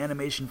number of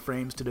animation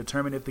frames to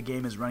determine if the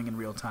game is running in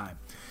real time.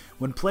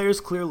 When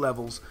players clear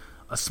levels,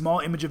 a small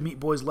image of Meat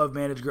Boy's Love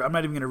Bandage Girl... I'm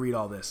not even going to read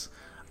all this.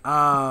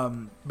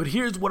 But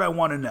here's what I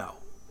want to know,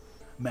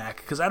 Mac,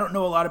 because I don't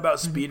know a lot about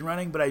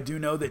speedrunning, but I do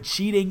know that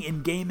cheating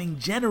in gaming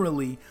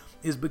generally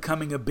is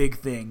becoming a big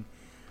thing.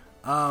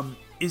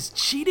 Is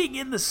cheating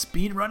in the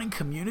speedrunning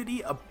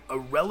community a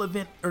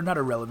relevant, or not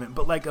irrelevant,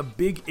 but like a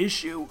big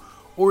issue?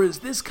 Or is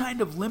this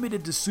kind of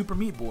limited to Super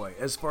Meat Boy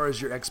as far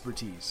as your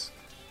expertise?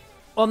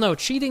 Well, no,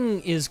 cheating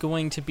is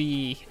going to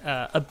be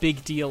a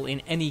big deal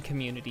in any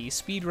community.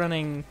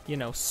 Speedrunning,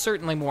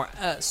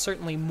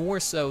 certainly more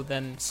so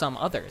than some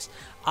others.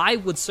 I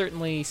would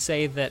certainly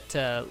say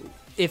that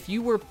if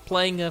you were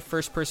playing a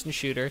first-person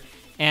shooter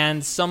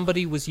and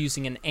somebody was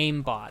using an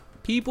aimbot,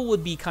 people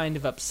would be kind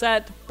of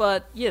upset,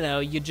 but,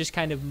 you'd just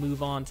kind of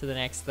move on to the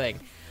next thing.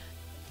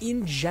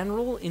 In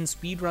general, in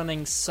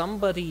speedrunning,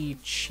 somebody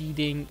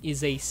cheating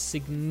is a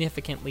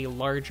significantly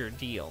larger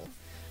deal.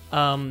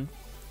 And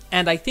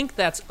I think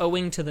that's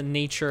owing to the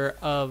nature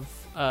of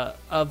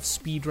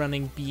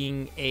speedrunning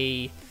being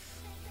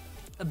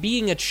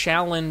a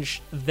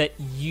challenge that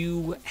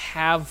you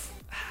have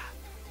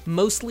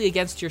mostly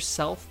against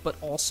yourself, but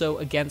also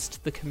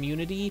against the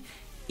community,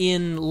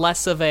 in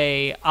less of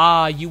a,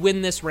 you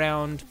win this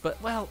round,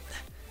 but, well,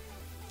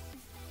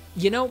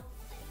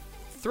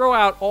 throw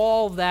out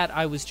all that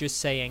I was just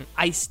saying.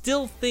 I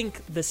still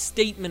think the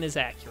statement is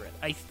accurate.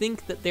 I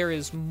think that there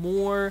is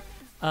more,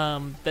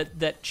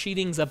 that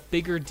cheating's a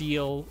bigger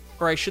deal,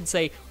 or I should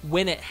say,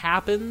 when it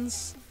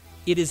happens,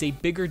 it is a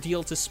bigger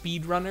deal to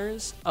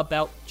speedrunners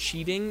about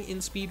cheating in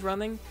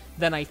speedrunning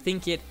than I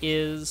think it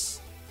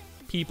is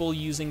people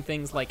using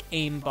things like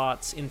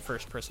aimbots in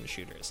first-person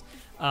shooters.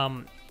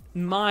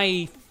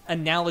 My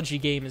analogy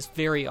game is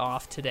very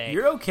off today.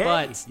 You're okay.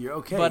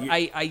 But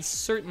I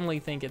certainly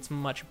think it's a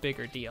much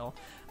bigger deal.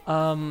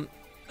 To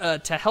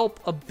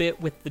help a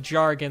bit with the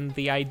jargon,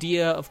 the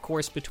idea, of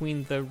course,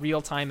 between the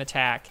real-time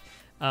attack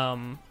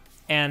and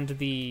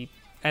the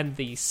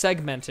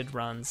segmented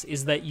runs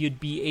is that you'd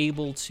be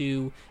able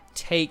to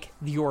take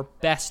your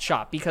best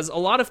shot, because a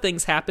lot of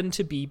things happen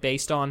to be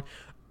based on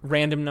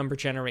random number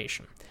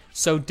generation.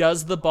 So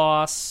does the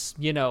boss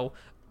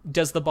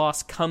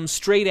come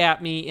straight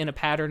at me in a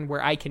pattern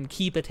where I can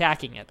keep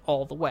attacking it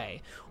all the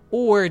way?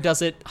 Or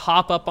does it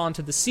hop up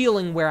onto the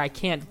ceiling where I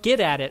can't get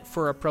at it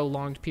for a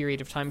prolonged period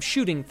of time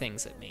shooting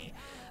things at me?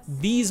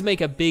 These make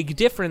a big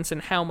difference in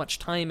how much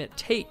time it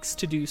takes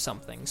to do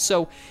something.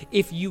 So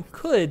if you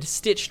could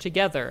stitch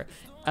together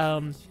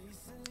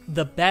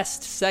the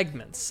best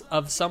segments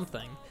of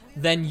something,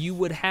 then you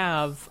would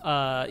have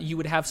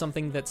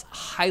something that's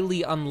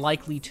highly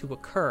unlikely to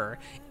occur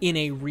in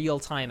a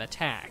real-time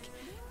attack.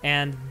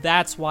 And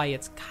that's why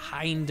it's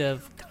kind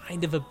of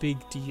a big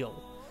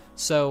deal.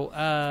 So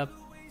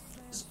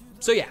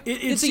yeah,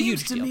 it's a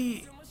huge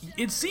deal.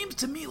 It seems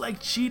to me like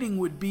cheating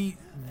would be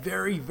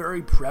very,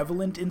 very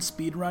prevalent in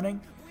speedrunning,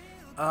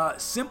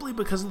 simply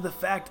because of the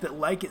fact that,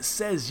 like it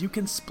says, you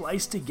can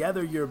splice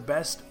together your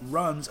best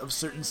runs of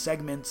certain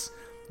segments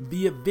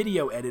via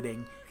video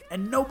editing,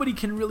 and nobody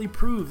can really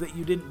prove that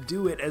you didn't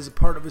do it as a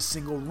part of a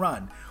single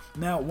run.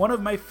 Now, one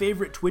of my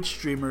favorite Twitch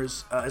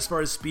streamers, as far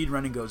as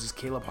speedrunning goes, is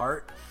Caleb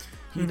Hart.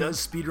 He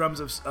does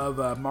speedruns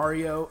of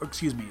Mario,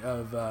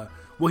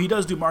 he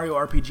does do Mario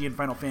RPG and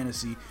Final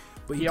Fantasy,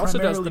 but he also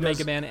does the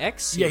Mega Man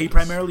X series. Yeah, he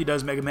primarily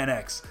does Mega Man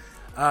X.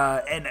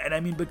 And I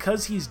mean,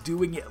 because he's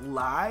doing it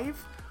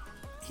live,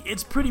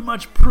 it's pretty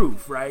much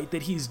proof, right,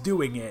 that he's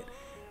doing it.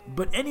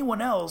 But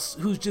anyone else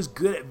who's just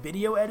good at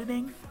video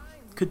editing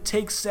could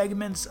take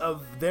segments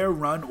of their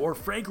run, or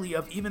frankly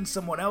of even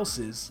someone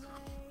else's,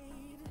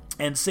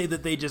 and say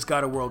that they just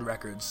got a world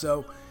record.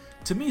 So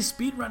to me,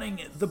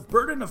 speedrunning, the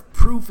burden of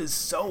proof is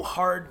so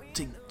hard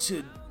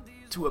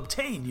to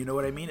obtain, you know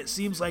what I mean? It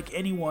seems like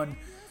anyone,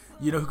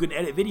 who can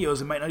edit videos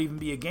and might not even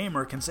be a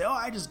gamer can say,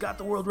 I just got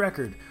the world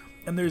record,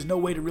 and there's no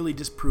way to really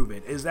disprove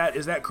it. Is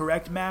that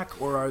correct, Mac,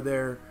 or are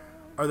there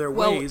Are there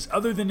ways,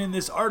 other than in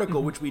this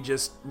article, which we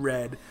just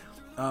read,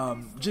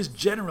 just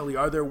generally,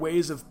 are there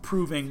ways of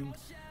proving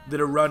that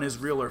a run is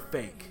real or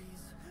fake?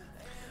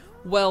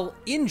 Well,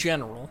 in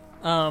general,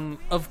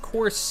 of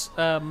course,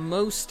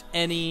 most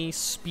any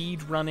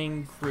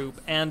speedrunning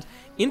group, and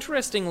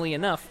interestingly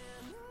enough,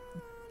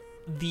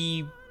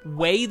 the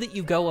way that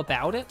you go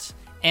about it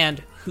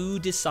and who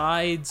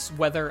decides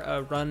whether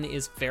a run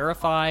is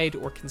verified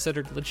or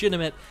considered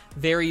legitimate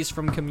varies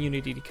from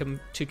community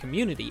to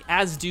community,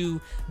 as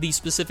do the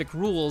specific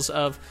rules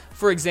of,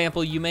 for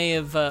example, you may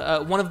have,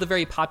 one of the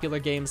very popular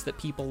games that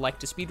people like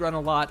to speedrun a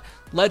lot,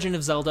 Legend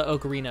of Zelda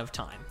Ocarina of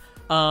Time.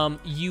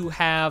 You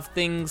have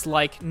things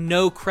like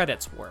no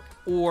credits warp,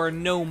 or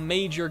no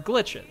major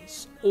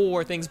glitches,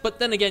 or things, but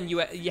then again,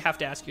 you have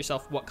to ask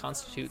yourself what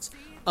constitutes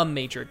a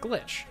major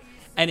glitch.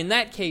 And in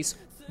that case,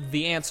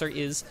 the answer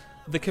is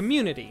the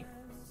community,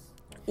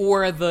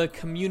 or the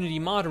community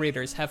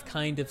moderators have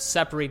kind of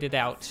separated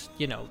out,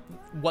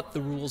 what the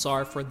rules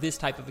are for this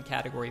type of a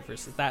category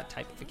versus that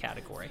type of a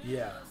category.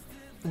 Yeah.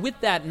 With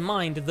that in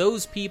mind,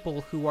 those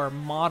people who are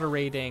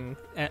moderating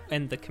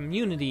and the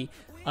community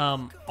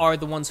are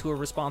the ones who are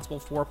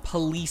responsible for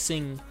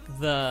policing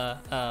the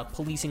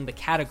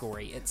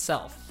category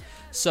itself.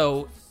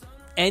 So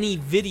any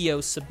video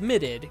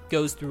submitted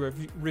goes through a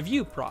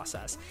review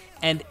process,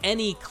 and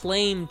any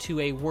claim to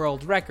a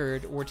world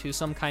record or to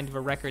some kind of a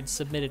record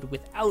submitted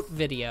without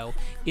video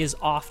is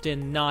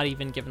often not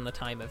even given the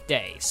time of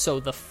day. So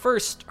the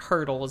first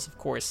hurdle is, of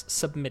course,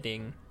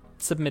 submitting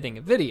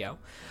a video.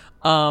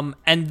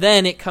 And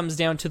then it comes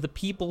down to the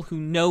people who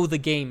know the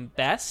game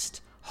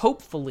best,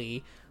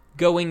 hopefully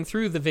going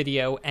through the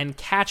video and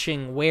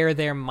catching where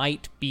there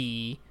might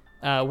be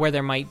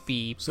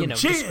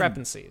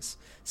discrepancies,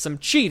 some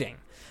cheating.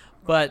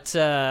 But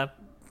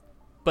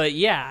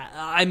yeah,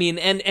 I mean,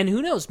 and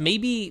who knows?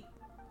 Maybe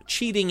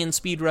cheating in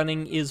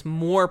speedrunning is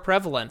more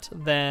prevalent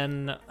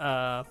than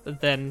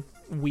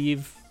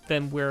we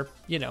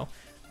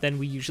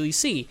usually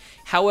see.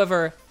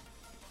 However,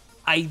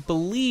 I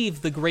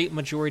believe the great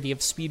majority of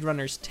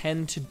speedrunners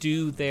tend to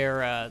do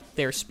their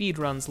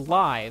speedruns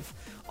live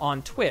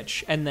on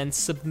Twitch and then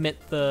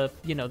submit the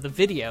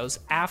videos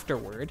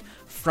afterward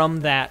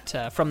from that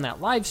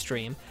live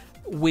stream,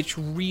 which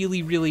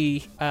really,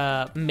 really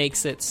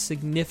makes it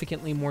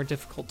significantly more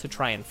difficult to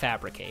try and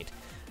fabricate.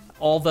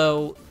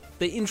 Although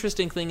the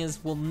interesting thing is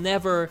you'll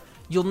never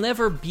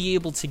be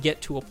able to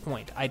get to a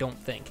point, I don't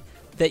think,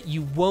 that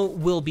you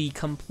will be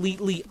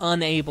completely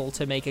unable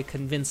to make a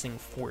convincing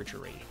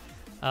forgery.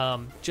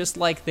 Just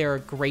like there are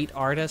great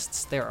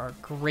artists, there are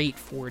great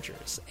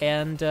forgers.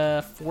 And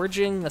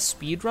forging a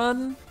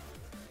speedrun,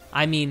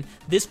 I mean,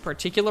 this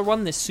particular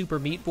one, this Super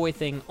Meat Boy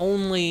thing,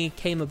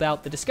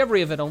 the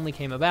discovery of it only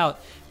came about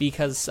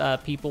because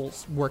people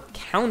were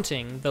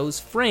counting those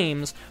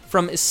frames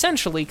from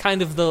essentially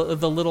kind of the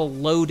little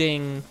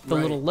loading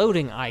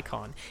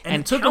icon.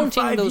 And it took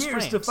counting them 5 those years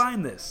frames to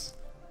find this.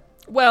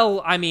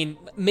 Well, I mean,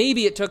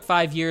 maybe it took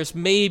 5 years.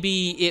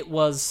 Maybe it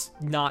was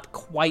not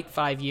quite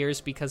 5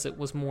 years because it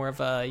was more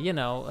of an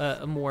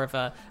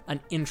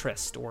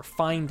interest or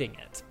finding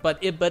it. But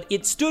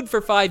it stood for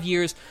 5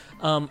 years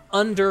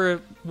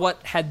under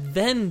what had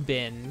then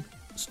been,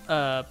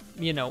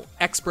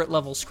 expert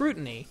level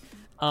scrutiny,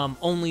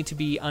 only to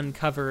be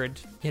uncovered,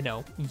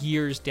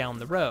 years down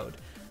the road.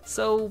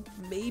 So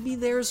maybe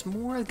there's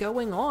more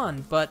going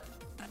on. But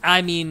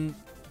I mean,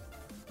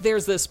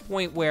 there's this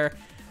point where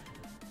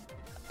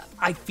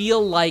I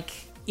feel like,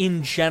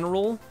 in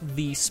general,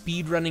 the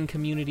speedrunning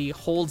community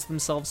holds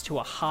themselves to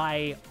a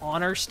high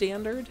honor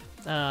standard.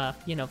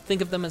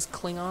 Think of them as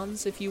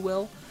Klingons, if you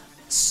will.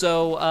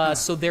 So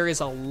there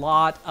is a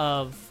lot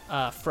of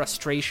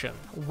frustration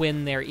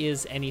when there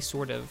is any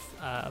sort of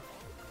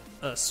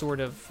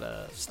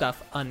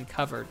stuff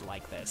uncovered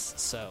like this.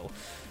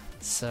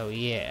 So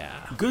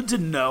yeah. Good to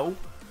know.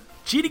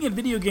 Cheating in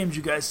video games,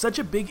 you guys, such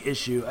a big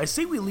issue. I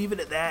say we leave it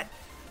at that.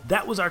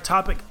 That was our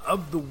topic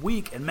of the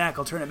week. And Mac,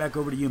 I'll turn it back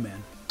over to you,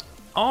 man.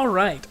 All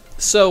right.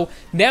 So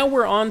now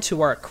we're on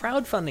to our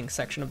crowdfunding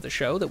section of the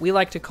show that we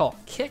like to call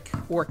Kick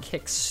or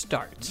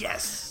Kickstart.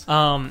 Yes.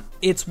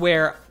 It's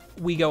where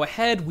we go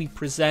ahead, we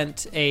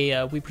present a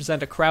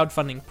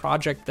crowdfunding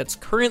project that's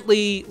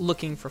currently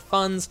looking for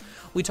funds.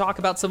 We talk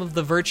about some of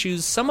the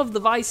virtues, some of the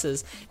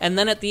vices, and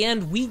then at the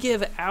end we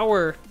give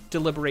our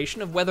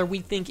deliberation of whether we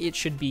think it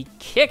should be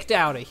kicked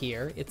out of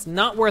here, it's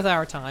not worth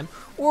our time,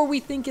 or we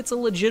think it's a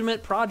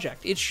legitimate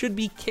project. It should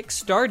be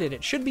kickstarted.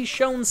 It should be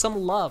shown some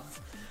love.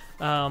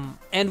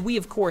 And we,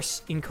 of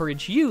course,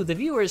 encourage you, the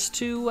viewers,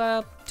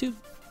 to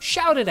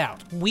shout it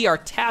out. We are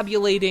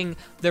tabulating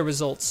the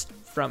results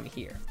from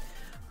here.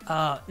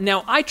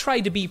 Now, I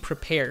tried to be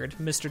prepared,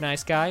 Mr.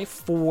 Nice Guy,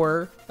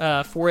 for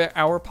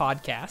our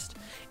podcast,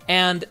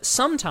 and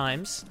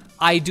sometimes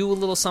I do a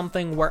little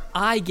something where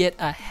I get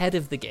ahead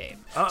of the game.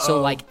 Uh-oh.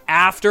 So, like,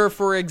 after,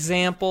 for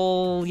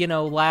example,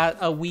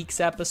 a week's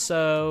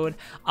episode,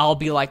 I'll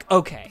be like,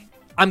 okay,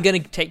 I'm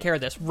going to take care of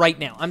this right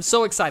now. I'm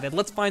so excited.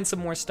 Let's find some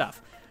more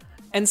stuff.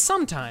 And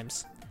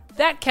sometimes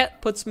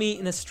that puts me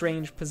in a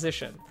strange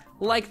position.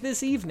 Like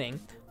this evening,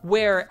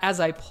 where as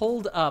I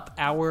pulled up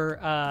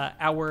our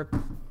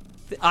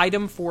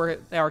item for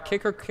our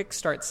Kicker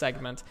Kickstart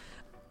segment,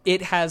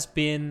 it has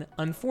been,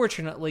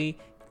 unfortunately,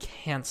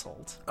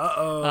 canceled.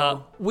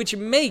 Which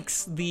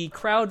makes the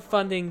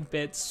crowdfunding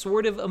bit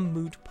sort of a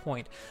moot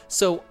point.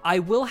 So I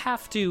will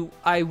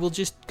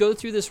just go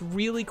through this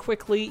really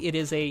quickly. It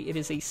is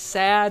a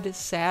sad,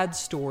 sad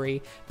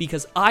story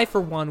because I, for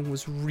one,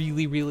 was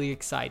really, really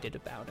excited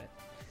about it.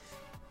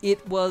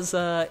 It was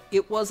a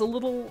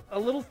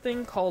little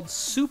thing called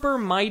Super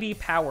Mighty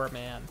Power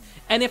Man.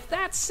 And if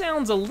that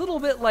sounds a little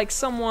bit like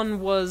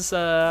someone was,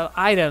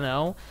 I don't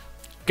know,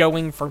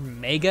 going for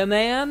Mega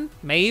Man,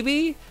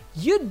 maybe,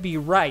 you'd be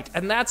right.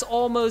 And that's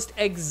almost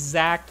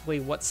exactly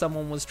what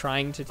someone was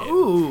trying to do.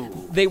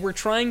 Ooh. They were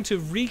trying to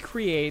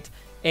recreate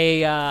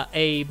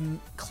a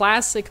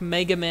classic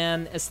Mega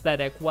Man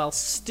aesthetic while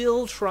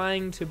still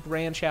trying to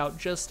branch out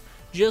just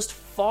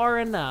far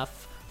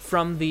enough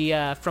from the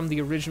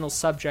original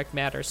subject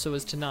matter so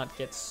as to not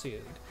get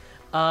sued.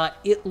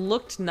 It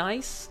looked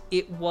nice.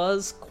 It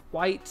was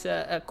quite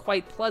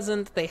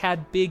pleasant. They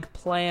had big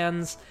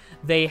plans.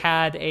 They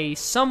had a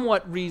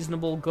somewhat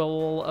reasonable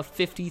goal of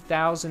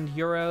 50,000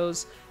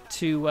 euros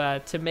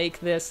to make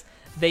this.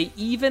 They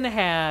even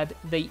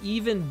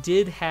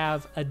did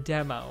have a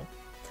demo.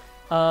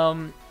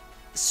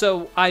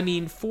 So I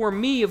mean, for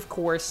me, of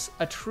course,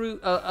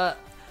 a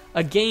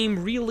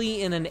game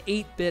really in an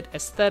 8-bit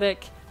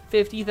aesthetic.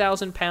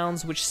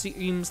 £50,000, which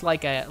seems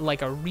like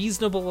a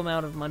reasonable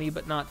amount of money,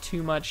 but not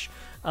too much.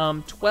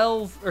 50,000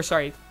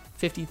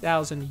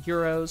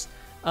 euros.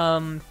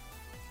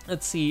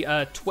 Let's see,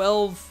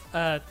 12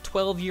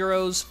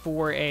 euros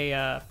for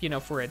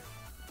for an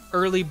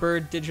early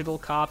bird digital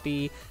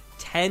copy.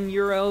 10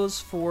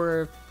 euros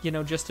for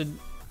just a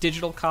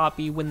digital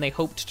copy when they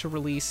hoped to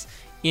release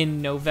in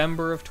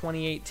November of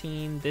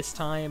 2018. This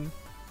time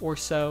or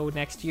so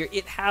next year.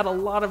 It had a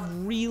lot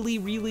of really,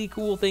 really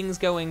cool things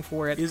going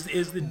for it.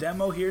 Is the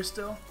demo here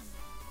still?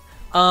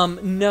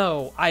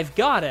 No, I've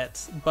got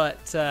it,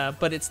 but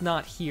it's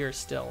not here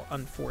still,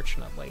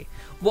 unfortunately.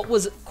 What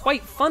was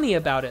quite funny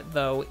about it,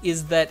 though,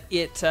 is that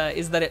it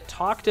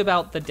talked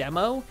about the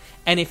demo,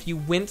 and if you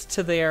went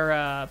to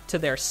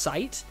their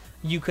site,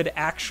 you could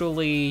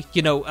actually,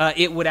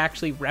 it would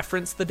actually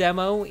reference the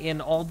demo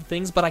in all the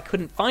things, but I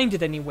couldn't find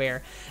it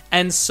anywhere.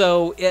 And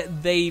so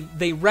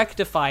they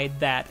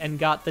rectified that and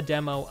got the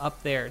demo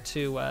up there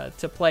to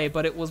play.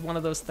 But it was one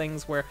of those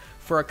things where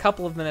for a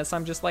couple of minutes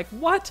I'm just like,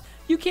 what?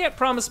 You can't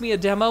promise me a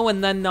demo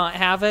and then not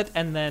have it?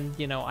 And then,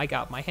 I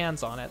got my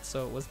hands on it,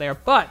 so it was there.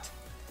 But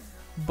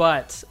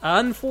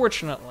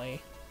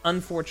unfortunately,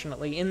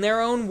 in their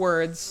own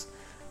words,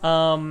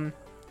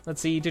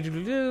 let's see. They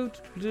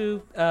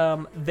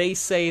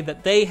say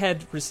that they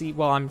had received.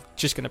 Well, I'm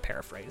just going to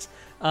paraphrase.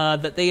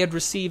 That they had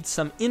received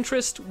some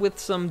interest with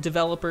some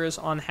developers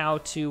on how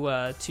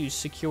to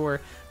secure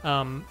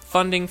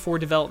funding for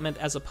development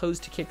as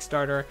opposed to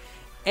Kickstarter,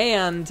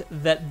 and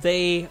that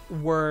they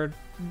were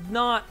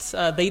not.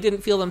 They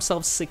didn't feel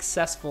themselves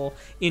successful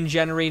in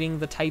generating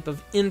the type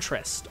of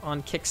interest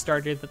on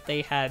Kickstarter that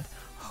they had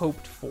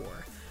hoped for.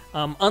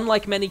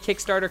 Unlike many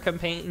Kickstarter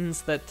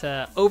campaigns that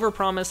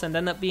overpromise and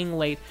end up being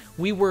late,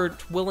 we were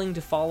willing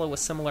to follow a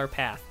similar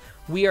path.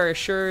 We are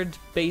assured,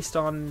 based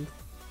on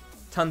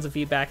tons of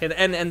feedback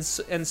and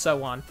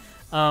so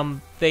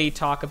on. They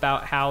talk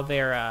about how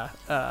they're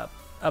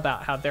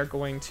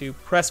going to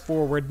press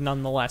forward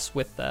nonetheless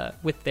with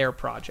their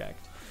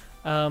project.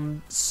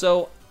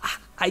 So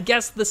I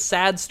guess the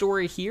sad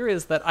story here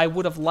is that I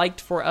would have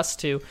liked for us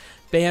to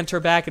banter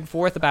back and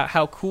forth about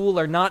how cool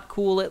or not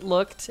cool it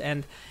looked,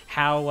 and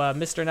how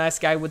Mr. Nice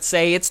Guy would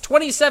say, it's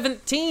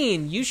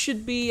 2017. You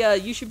should be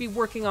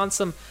working on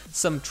some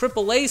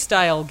AAA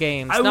style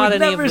games, not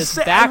any of this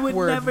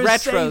backward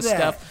retro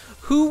stuff.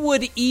 Who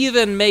would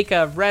even make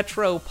a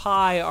retro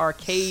pie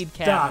arcade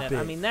cabinet?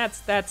 I mean,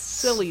 that's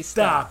silly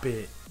stuff. Stop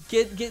it.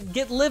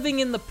 Get living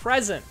in the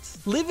present.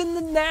 Live in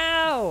the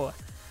now.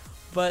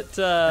 But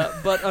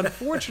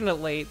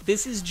unfortunately,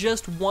 this is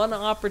just one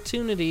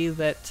opportunity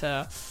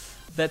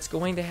that's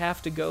going to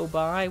have to go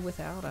by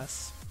without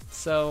us.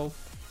 So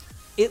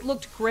it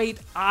looked great.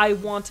 I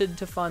wanted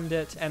to fund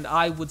it, and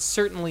I would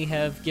certainly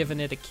have given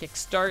it a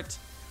kickstart.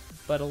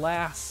 But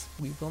alas,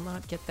 we will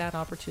not get that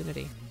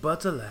opportunity.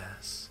 But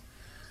alas.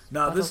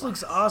 No, this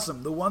looks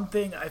awesome. The one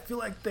thing, I feel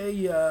like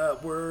they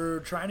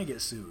were trying to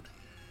get sued,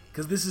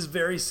 because this is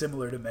very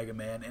similar to Mega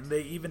Man, and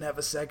they even have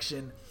a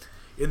section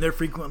in their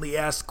frequently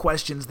asked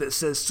questions that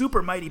says,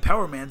 Super Mighty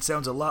Power Man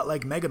sounds a lot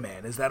like Mega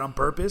Man. Is that on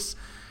purpose?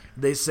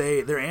 They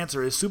say their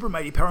answer is, Super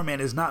Mighty Power Man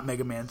is not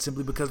Mega Man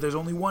simply because there's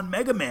only one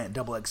Mega Man, !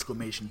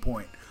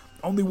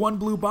 Only one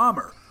Blue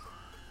Bomber.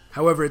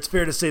 However, it's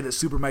fair to say that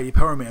Super Mighty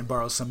Power Man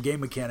borrows some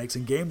game mechanics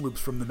and game loops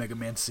from the Mega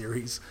Man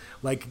series,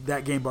 like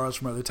that game borrows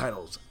from other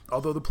titles,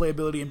 although the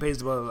playability and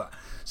pace, blah, blah, blah.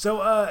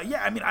 So,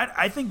 yeah, I mean,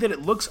 I think that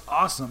it looks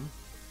awesome,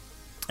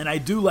 and I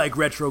do like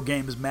retro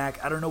games,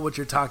 Mac. I don't know what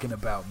you're talking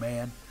about,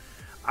 man.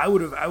 I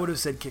would have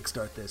said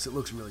kickstart this. It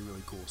looks really,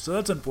 really cool. So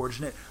that's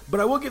unfortunate, but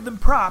I will give them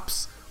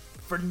props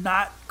for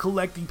not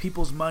collecting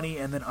people's money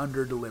and then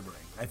under delivering.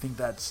 I think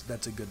that's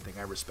a good thing.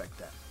 I respect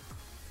that.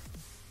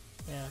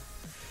 Yeah.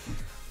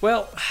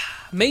 Well,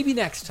 maybe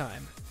next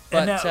time.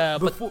 But, and now,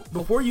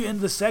 before you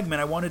end the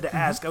segment, I wanted to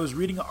ask, I was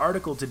reading an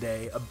article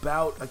today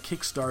about a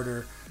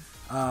Kickstarter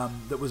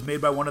that was made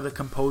by one of the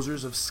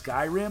composers of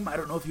Skyrim. I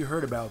don't know if you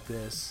heard about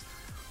this,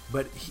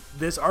 but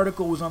this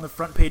article was on the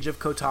front page of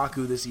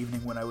Kotaku this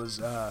evening when I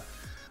was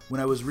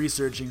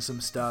researching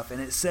some stuff, and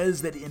it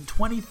says that in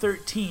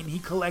 2013 he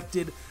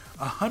collected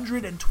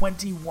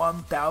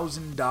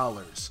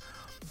 $121,000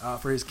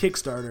 for his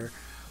Kickstarter,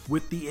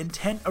 with the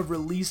intent of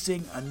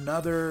releasing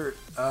another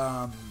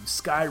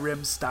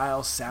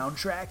Skyrim-style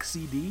soundtrack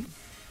CD.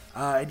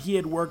 And he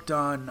had worked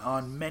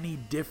on many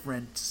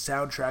different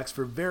soundtracks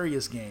for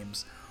various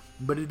games,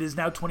 but it is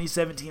now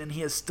 2017 and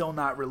he has still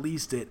not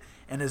released it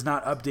and has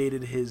not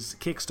updated his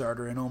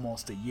Kickstarter in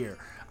almost a year.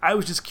 I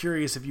was just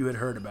curious if you had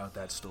heard about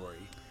that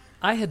story.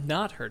 I had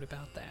not heard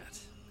about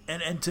that.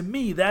 And to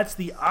me, that's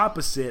the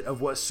opposite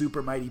of what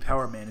Super Mighty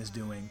Power Man is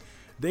doing.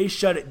 They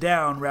shut it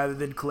down rather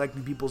than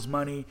collecting people's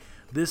money.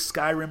 This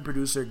Skyrim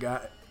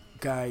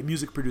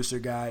music producer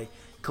guy,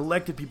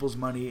 collected people's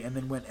money and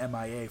then went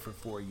MIA for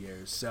 4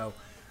 years. So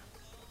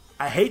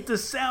I hate to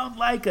sound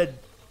like a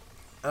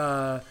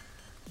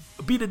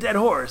beat a dead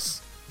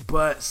horse,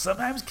 but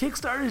sometimes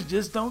Kickstarters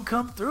just don't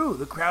come through.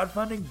 The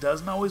crowdfunding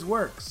doesn't always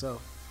work. So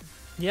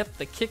yep,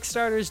 the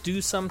Kickstarters do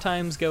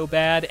sometimes go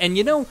bad. And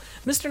you know,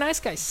 Mr.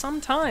 Nice Guy,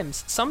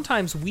 sometimes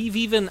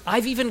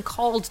I've even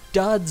called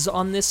duds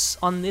on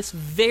this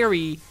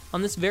very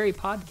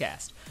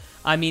podcast.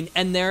 I mean,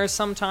 and there are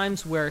some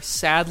times where,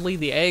 sadly,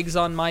 the egg's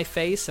on my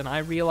face, and I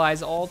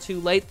realize all too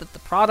late that the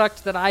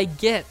product that I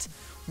get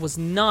was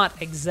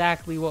not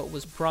exactly what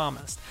was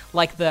promised,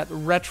 like that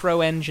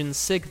Retro Engine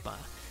Sigma.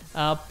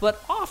 But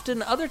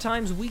often, other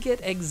times, we get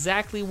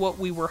exactly what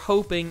we were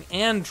hoping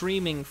and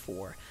dreaming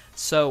for.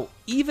 So,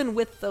 even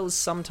with those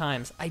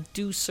sometimes, I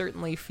do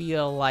certainly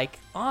feel like,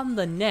 on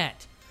the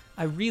net,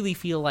 I really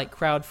feel like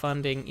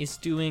crowdfunding is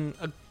doing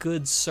a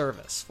good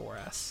service for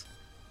us.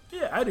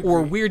 Yeah, I'd agree.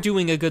 Or we're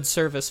doing a good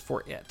service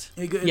for it.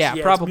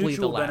 Probably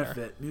the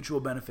latter. Mutual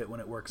benefit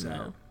when it works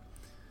out.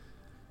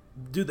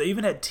 Dude, they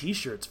even had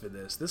t-shirts for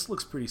this. This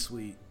looks pretty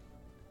sweet.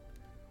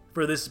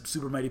 For this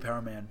Super Mighty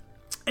Power Man.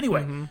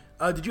 Anyway,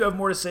 did you have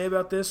more to say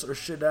about this, or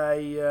should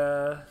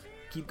I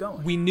keep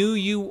going? We knew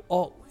you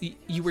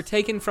were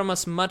taken from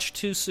us much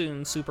too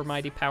soon, Super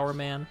Mighty Power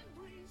Man.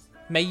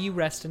 May you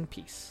rest in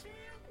peace.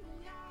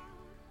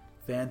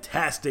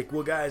 Fantastic.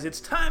 Well, guys,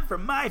 it's time for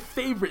my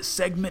favorite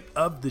segment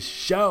of the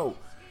show.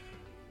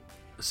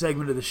 A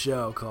segment of the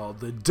show called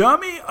The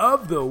Dummy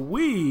of the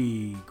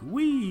Week.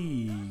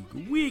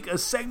 A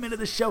segment of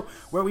the show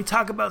where we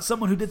talk about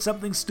someone who did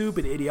something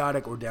stupid,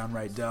 idiotic, or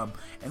downright dumb,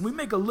 and we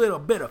make a little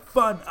bit of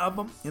fun of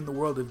them in the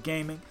world of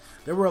gaming.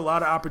 There were a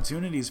lot of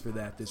opportunities for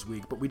that this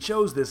week, but we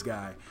chose this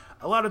guy.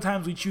 A lot of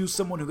times we choose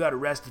someone who got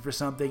arrested for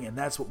something, and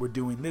that's what we're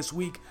doing this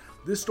week.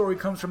 This story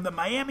comes from the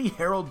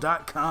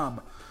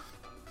MiamiHerald.com.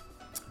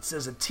 It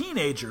says a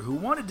teenager who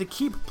wanted to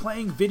keep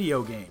playing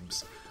video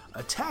games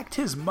attacked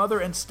his mother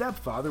and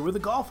stepfather with a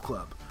golf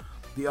club.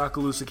 The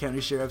Okaloosa County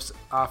Sheriff's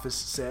Office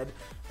said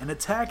an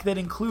attack that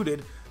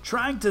included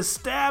trying to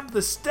stab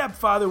the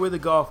stepfather with a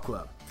golf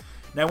club.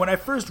 Now, when I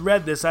first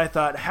read this, I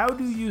thought, how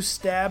do you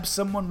stab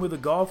someone with a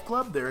golf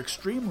club? They're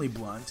extremely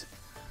blunt.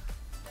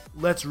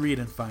 Let's read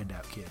and find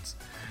out, kids.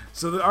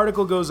 So the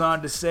article goes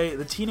on to say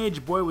the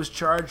teenage boy was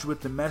charged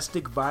with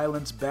domestic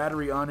violence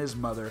battery on his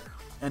mother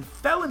and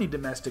felony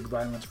domestic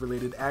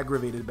violence-related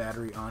aggravated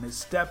battery on his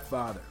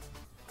stepfather.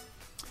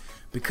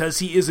 Because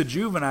he is a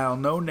juvenile,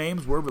 no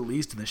names were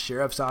released in the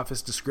sheriff's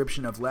office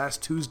description of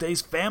last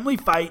Tuesday's family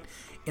fight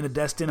in a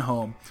Destin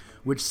home,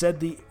 which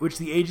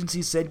the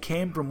agency said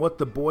came from what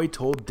the boy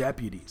told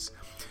deputies.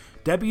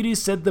 Deputies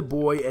said the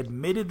boy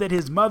admitted that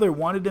his mother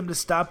wanted him to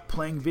stop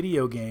playing a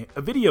video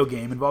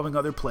game involving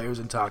other players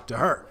and talk to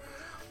her.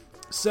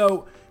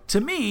 So, to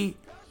me,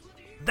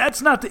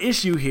 that's not the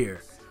issue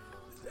here.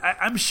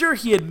 I'm sure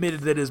he admitted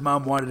that his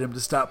mom wanted him to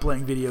stop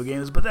playing video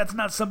games, but that's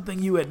not something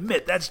you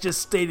admit. That's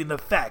just stating the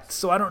fact.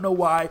 So I don't know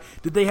why.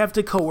 Did they have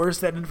to coerce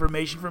that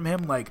information from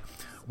him? Like,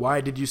 why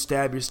did you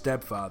stab your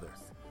stepfather?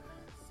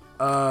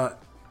 I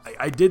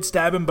did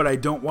stab him, but I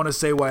don't want to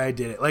say why I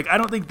did it. Like, I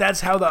don't think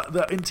that's how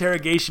the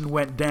interrogation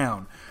went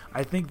down.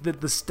 I think that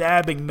the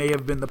stabbing may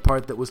have been the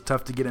part that was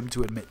tough to get him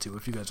to admit to,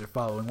 if you guys are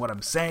following what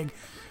I'm saying.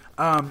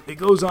 It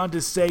goes on to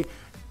say,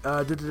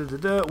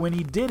 when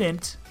he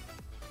didn't...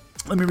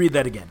 Let me read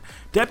that again.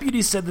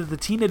 Deputies said that the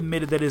teen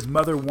admitted that his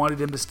mother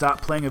wanted him to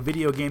stop playing a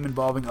video game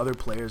involving other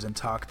players and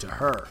talk to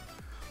her.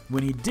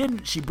 When he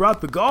didn't, she brought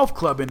the golf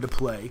club into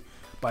play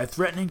by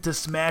threatening to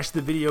smash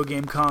the video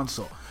game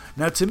console.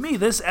 Now, to me,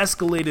 this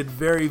escalated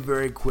very,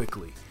 very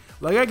quickly.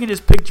 Like, I can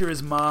just picture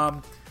his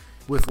mom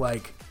with,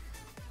 like,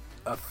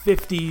 a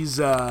 50s,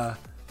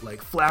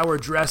 flower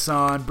dress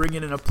on,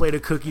 bringing in a plate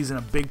of cookies and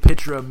a big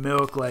pitcher of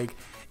milk, like,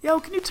 yo,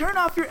 can you turn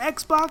off your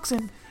Xbox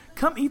and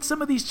come eat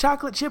some of these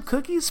chocolate chip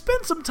cookies?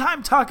 Spend some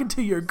time talking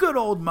to your good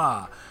old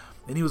ma.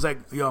 And he was like,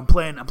 yo, I'm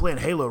playing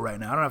Halo right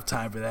now. I don't have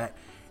time for that.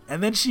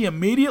 And then she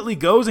immediately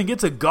goes and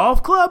gets a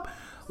golf club?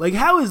 Like,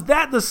 how is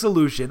that the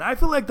solution? I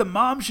feel like the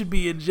mom should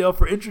be in jail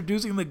for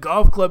introducing the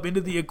golf club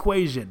into the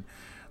equation.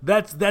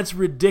 That's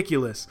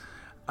ridiculous.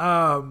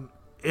 So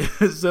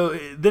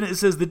then it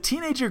says the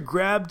teenager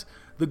grabbed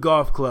the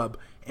golf club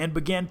and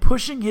began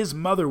pushing his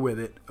mother with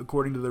it,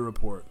 according to the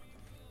report.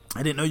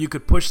 I didn't know you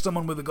could push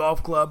someone with a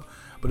golf club,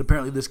 but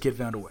apparently this kid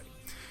found a way.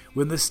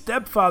 When the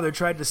stepfather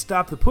tried to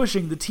stop the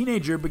pushing, the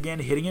teenager began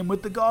hitting him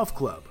with the golf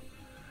club.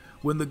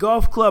 When the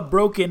golf club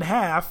broke in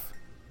half,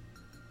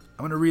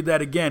 I'm going to read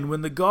that again.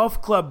 When the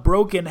golf club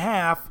broke in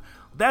half,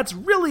 that's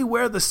really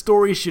where the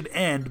story should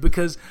end,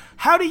 because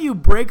how do you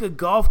break a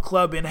golf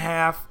club in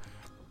half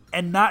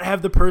and not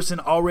have the person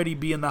already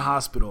be in the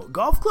hospital?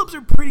 Golf clubs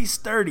are pretty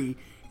sturdy,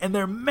 and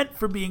they're meant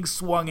for being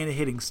swung and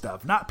hitting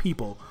stuff, not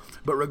people.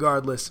 But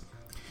regardless,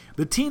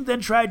 the teen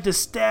then tried to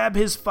stab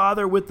his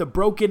father with the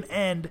broken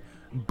end,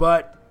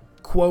 but,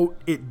 quote,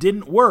 it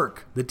didn't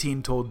work, the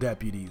teen told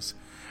deputies.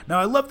 Now,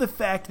 I love the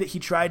fact that he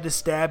tried to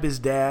stab his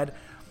dad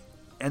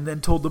and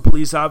then told the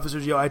police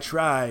officers, yo, I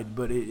tried,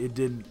 but it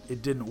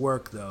didn't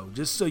work, though.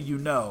 Just so you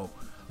know.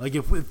 Like,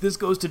 if this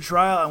goes to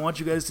trial, I want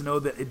you guys to know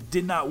that it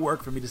did not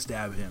work for me to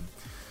stab him.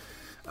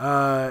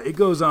 It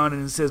goes on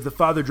and it says the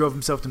father drove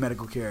himself to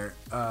medical care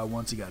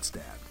once he got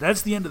stabbed.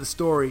 That's the end of the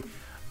story.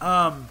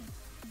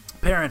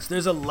 Parents,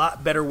 there's a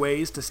lot better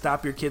ways to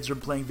stop your kids from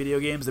playing video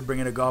games than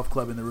bringing a golf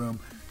club in the room.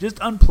 Just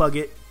unplug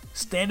it,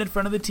 stand in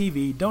front of the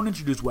TV, don't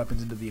introduce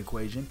weapons into the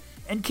equation.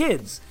 And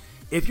kids,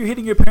 if you're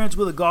hitting your parents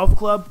with a golf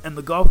club and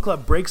the golf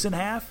club breaks in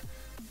half,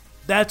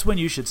 that's when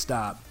you should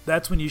stop.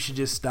 That's when you should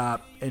just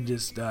stop and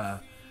just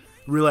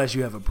realize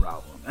you have a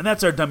problem. And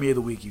that's our Dummy of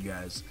the Week, you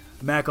guys.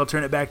 Mac, I'll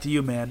turn it back to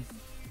you, man.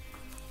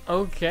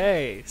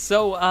 Okay,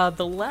 so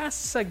the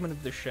last segment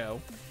of the show,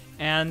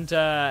 and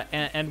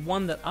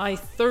one that I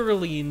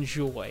thoroughly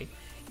enjoy,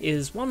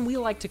 is one we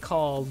like to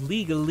call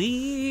Legalese.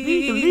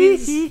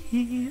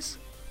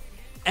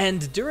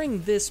 And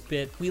during this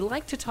bit, we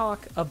like to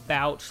talk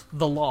about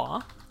the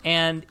law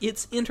and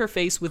its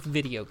interface with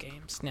video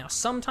games. Now,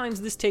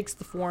 sometimes this takes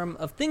the form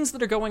of things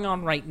that are going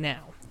on right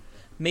now.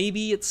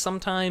 Maybe it's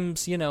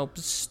sometimes,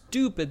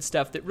 stupid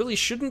stuff that really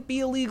shouldn't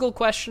be a legal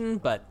question,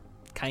 but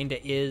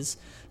kinda is.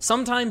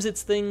 Sometimes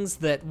it's things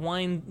that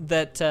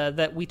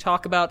that we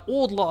talk about,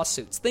 old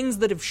lawsuits, things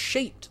that have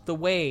shaped the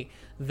way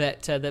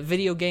that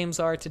video games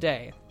are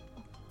today.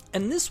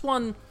 And this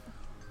one,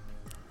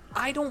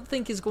 I don't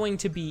think is going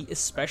to be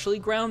especially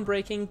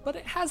groundbreaking, but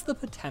it has the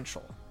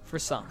potential for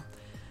some.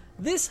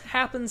 This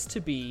happens to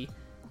be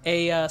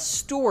a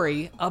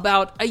story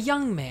about a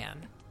young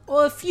man,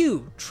 well, a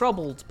few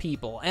troubled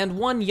people, and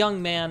one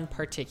young man in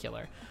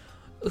particular,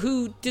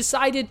 who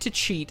decided to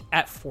cheat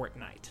at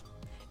Fortnite.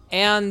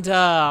 And,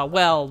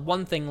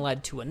 one thing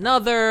led to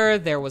another,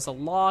 there was a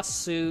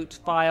lawsuit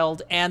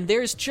filed, and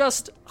there's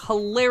just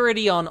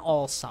hilarity on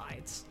all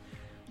sides.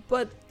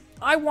 But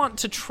I want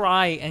to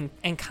try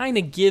and kind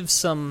of give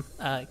some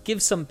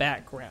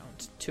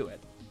background to it.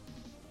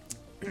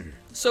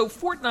 So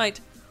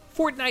Fortnite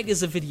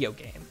is a video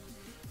game.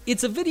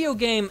 It's a video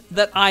game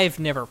that I've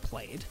never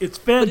played. It's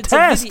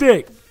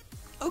fantastic!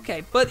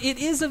 But it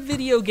is a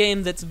video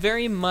game that's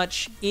very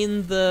much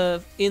in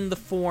the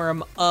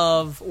form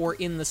of, or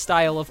in the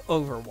style of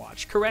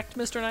Overwatch. Correct,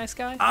 Mr. Nice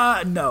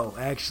Guy? No,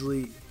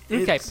 actually.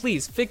 Okay,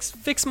 please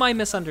fix my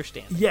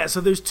misunderstanding. Yeah,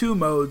 so there's two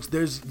modes.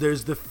 There's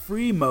the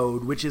free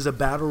mode, which is a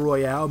battle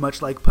royale,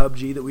 much like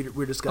PUBG that we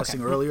were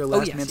discussing earlier.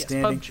 Last Man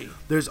Standing. PUBG.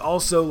 There's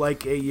also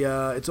like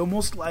it's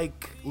almost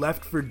like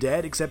Left 4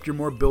 Dead, except you're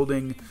more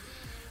building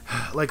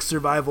like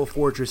survival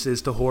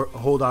fortresses to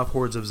hold off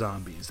hordes of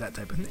zombies, that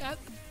type of thing.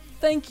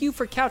 Thank you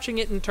for couching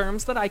it in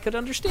terms that I could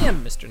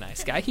understand, Mr.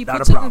 Nice Guy. He Not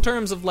puts a it problem. in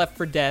terms of Left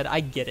 4 Dead. I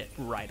get it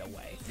right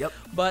away. Yep.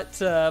 But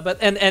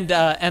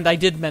I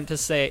did meant to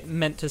say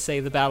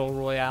the battle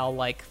royale,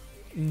 like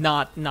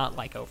not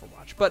like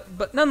Overwatch,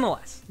 but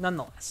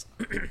nonetheless.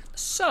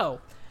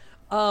 So,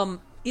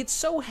 it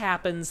so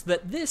happens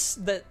that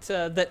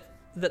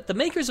that the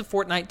makers of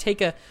Fortnite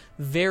take a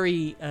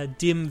very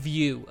dim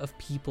view of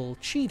people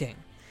cheating.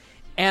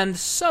 And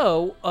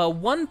so,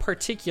 one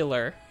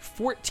particular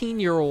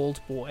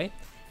 14-year-old boy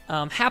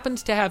happened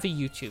to have a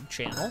YouTube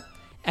channel,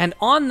 and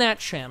on that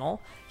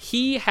channel,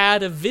 he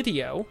had a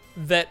video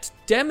that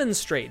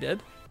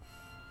demonstrated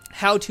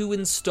how to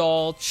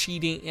install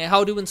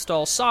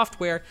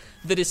software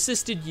that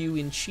assisted you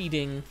in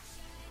cheating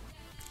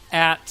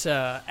at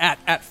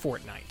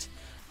Fortnite,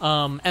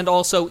 and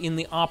also in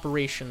the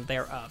operation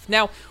thereof.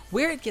 Now,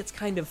 where it gets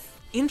kind of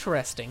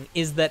interesting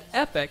is that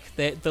Epic,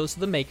 those are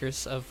the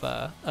makers of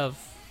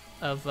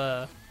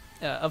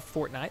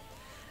Fortnite,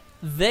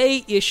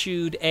 they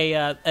issued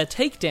a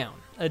takedown,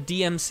 a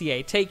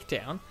DMCA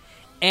takedown,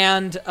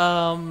 and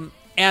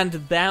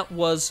that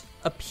was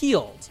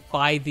appealed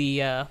by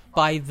the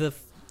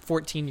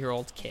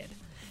 14-year-old kid.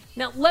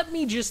 Now, let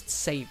me just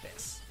say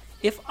this: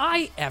 if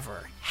I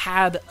ever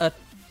had a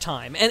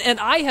time, and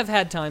I have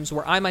had times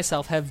where I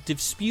myself have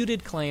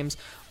disputed claims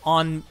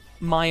on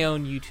my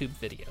own YouTube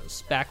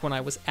videos back when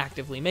I was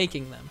actively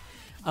making them.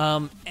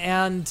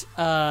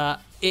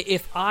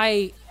 If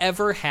I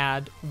ever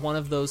had one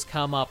of those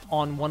come up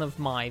on one of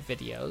my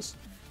videos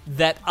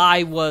that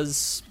I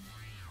was,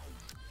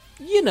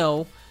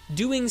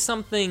 doing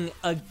something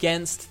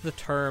against the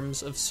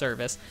terms of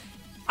service,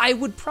 I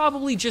would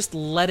probably just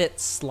let it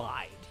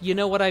slide. You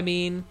know what I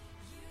mean?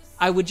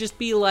 I would just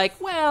be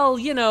like,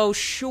 well,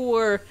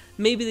 sure,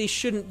 maybe they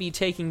shouldn't be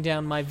taking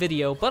down my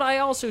video, but I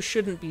also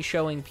shouldn't be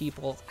showing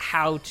people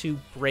how to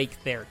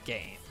break their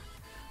game.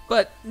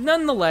 But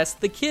nonetheless,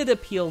 the kid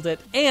appealed it,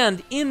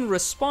 and in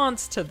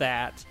response to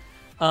that,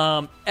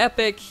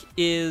 Epic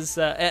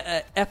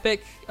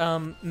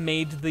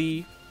made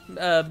a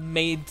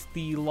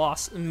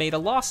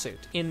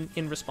lawsuit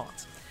in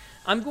response.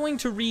 I'm going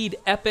to read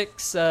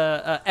Epic's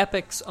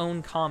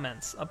own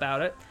comments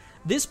about it.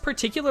 This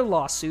particular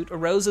lawsuit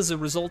arose as a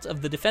result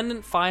of the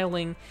defendant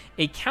filing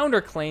a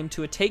counterclaim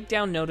to a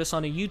takedown notice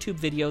on a YouTube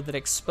video that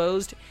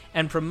exposed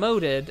and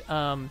promoted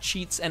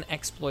cheats and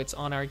exploits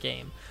on our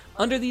game.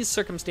 Under these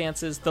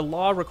circumstances, the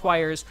law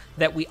requires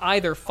that we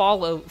either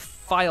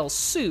file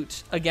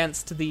suit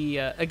against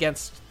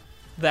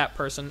that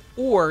person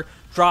or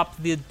drop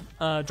the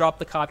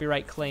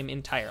copyright claim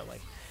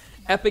entirely.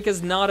 Epic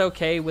is not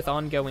okay with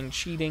ongoing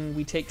cheating.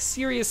 We take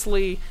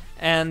seriously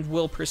and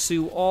will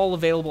pursue all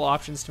available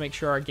options to make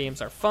sure our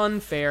games are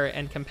fun, fair,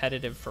 and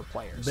competitive for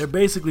players. They're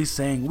basically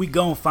saying, we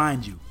gon'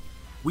 find you.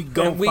 We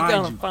gon'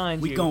 find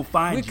you. We gon'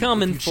 find you. We're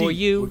coming for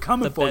you, We're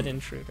coming the for bed you.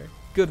 intruder.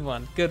 Good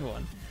one.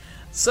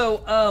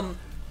 So,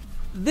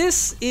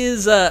 this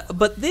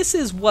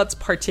is what's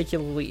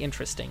particularly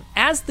interesting.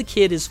 As the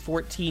kid is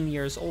 14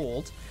 years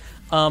old,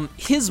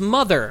 his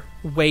mother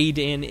weighed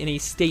in a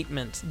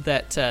statement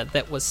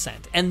that was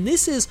sent, and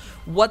this is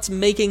what's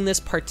making this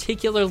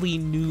particularly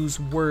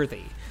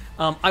newsworthy.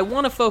 I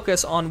want to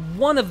focus on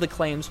one of the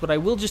claims, but I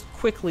will just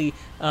quickly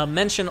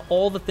mention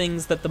all the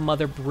things that the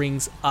mother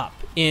brings up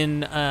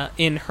in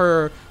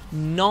her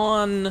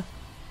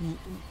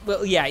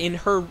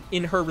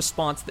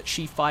response that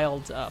she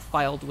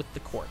filed with the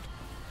court.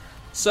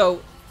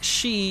 So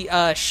she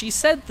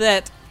said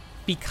that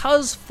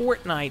because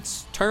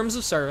Fortnite's terms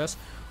of service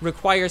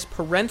requires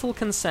parental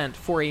consent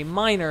for a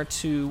minor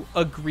to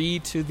agree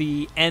to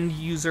the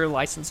end-user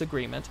license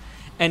agreement,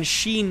 and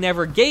she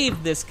never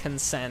gave this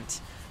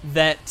consent,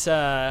 that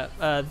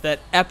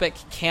Epic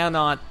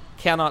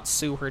cannot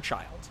sue her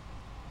child.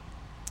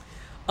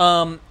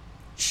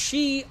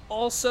 She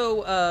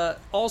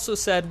also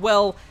said,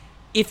 well,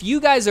 if you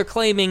guys are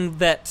claiming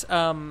that,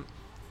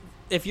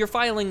 if you're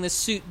filing this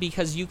suit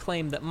because you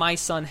claim that my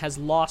son has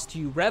lost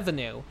you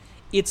revenue,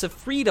 it's a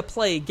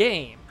free-to-play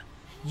game.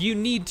 You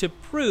need to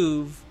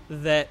prove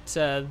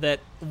that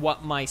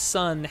what my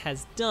son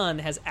has done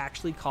has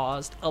actually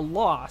caused a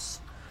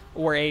loss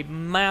or a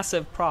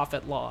massive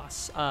profit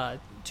loss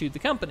to the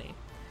company.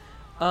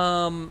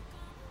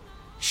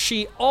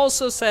 She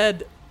also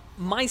said,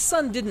 my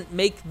son didn't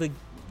make the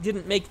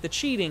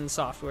cheating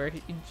software.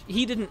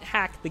 He didn't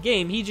hack the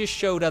game. He just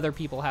showed other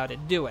people how to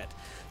do it.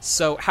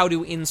 So how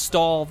to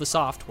install the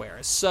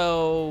software.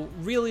 So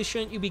really,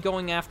 shouldn't you be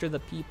going after the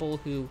people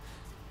who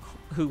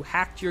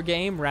hacked your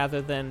game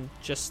rather than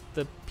just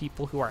the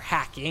people who are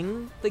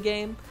hacking the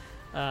game?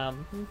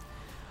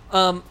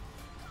 And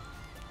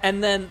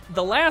then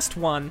the last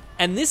one,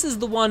 and this is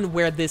the one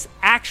where this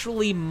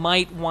actually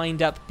might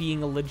wind up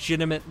being a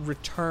legitimate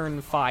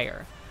return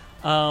fire.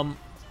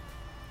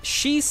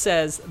 She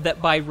says that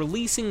by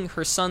releasing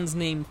her son's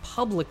name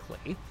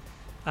publicly,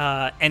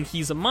 and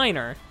he's a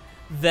minor,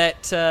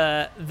 that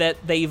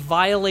they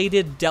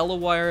violated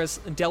Delaware's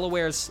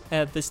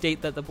the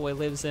state that the boy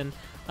lives in,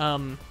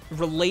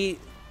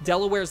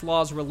 Delaware's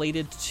laws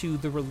related to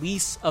the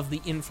release of the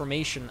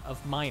information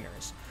of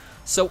minors.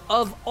 So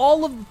of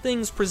all of the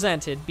things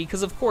presented,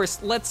 because of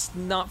course, let's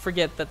not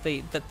forget that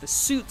the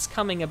suit's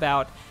coming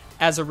about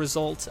as a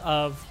result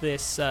of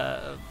this,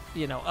 of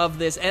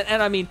this,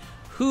 and I mean,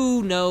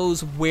 who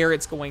knows where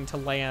it's going to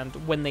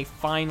land when they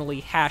finally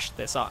hash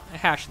this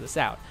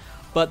out.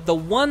 But the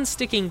one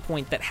sticking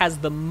point that has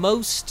the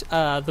most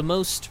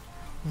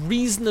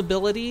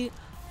reasonability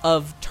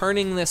of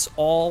turning this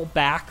all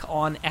back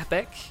on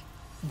Epic,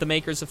 the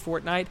makers of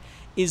Fortnite,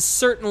 is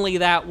certainly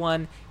that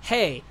one.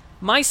 Hey,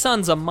 my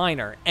son's a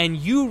minor, and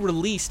you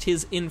released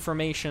his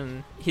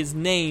information, his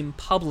name,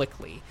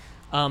 publicly.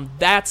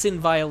 That's in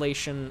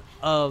violation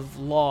of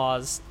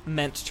laws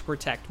meant to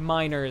protect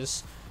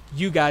minors.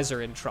 You guys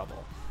are in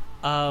trouble.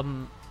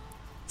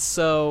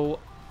 So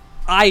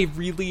I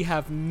really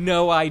have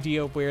no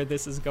idea where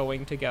this is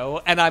going to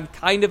go, and I'm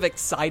kind of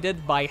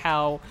excited by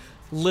how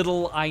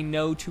little I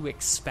know to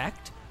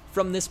expect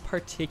from this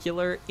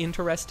particular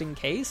interesting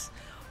case,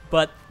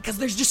 but because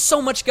there's just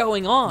so much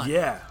going on.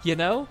 Yeah.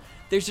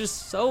 There's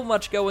just so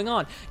much going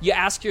on. You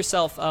ask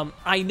yourself,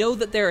 I know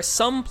that there are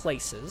some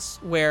places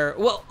where,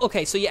 well,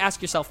 okay, so you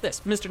ask yourself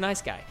this, Mr.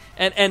 Nice Guy,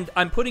 and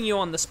I'm putting you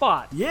on the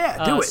spot.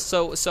 Yeah, do it.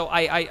 So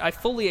I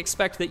fully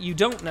expect that you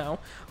don't know,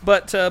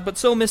 but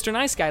so Mr.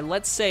 Nice Guy,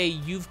 let's say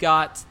you've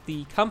got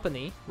the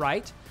company,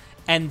 right,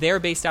 and they're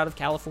based out of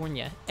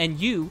California, and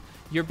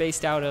you're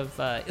based out of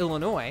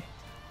Illinois.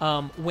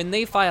 When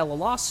they file a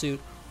lawsuit,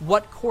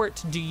 what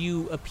court do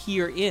you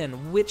appear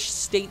in? Which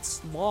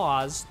state's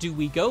laws do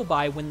we go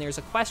by when there's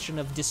a question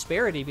of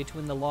disparity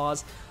between the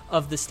laws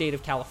of the state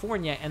of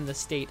California and the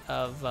state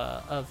of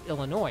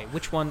Illinois?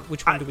 Which one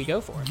do we go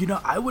for?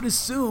 I would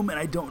assume, and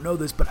I don't know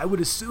this, but I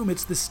would assume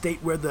it's the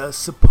state where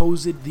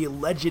the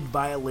alleged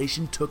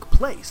violation took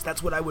place.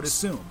 That's what I would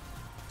assume.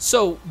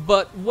 So,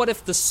 but what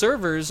if the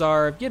servers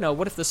are,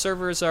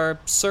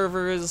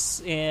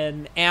 servers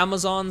in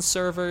Amazon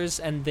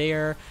servers, and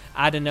they're,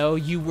 I don't know,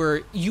 you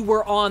were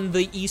on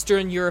the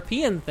Eastern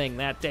European thing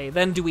that day.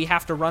 Then do we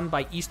have to run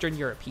by Eastern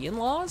European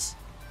laws?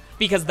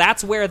 Because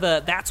that's where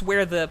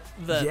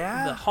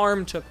the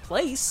harm took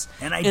place.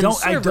 And I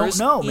don't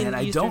know, man.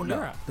 I don't know.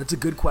 Europe. That's a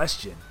good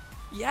question.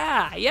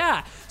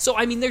 Yeah. So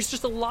I mean,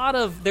 there's a lot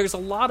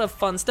of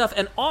fun stuff,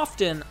 and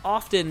often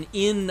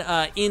in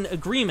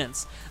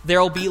agreements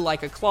there'll be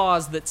like a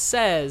clause that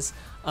says,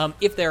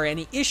 if there are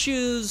any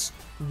issues,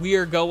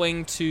 we're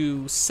going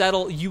to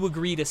settle. You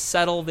agree to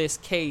settle this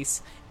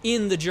case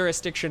in the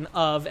jurisdiction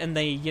of, and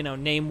they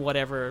name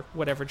whatever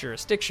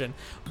jurisdiction.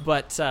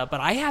 But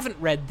I haven't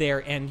read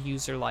their end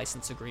user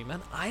license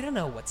agreement. I don't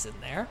know what's in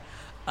there.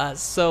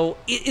 So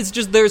it's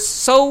just, there's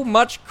so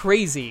much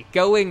crazy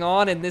going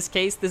on in this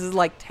case. This is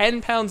like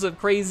 10 pounds of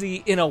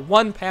crazy in a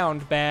 1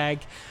 pound bag.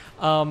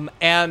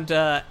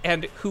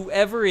 And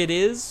whoever it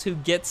is who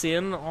gets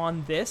in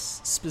on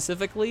this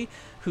specifically,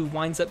 who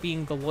winds up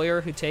being the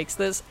lawyer who takes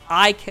this,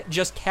 I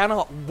just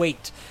cannot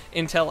wait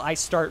until I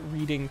start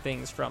reading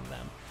things from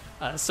them.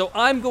 So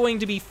I'm going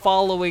to be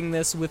following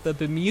this with a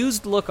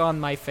bemused look on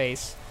my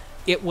face.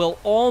 It will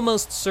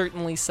almost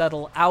certainly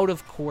settle out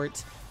of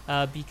court,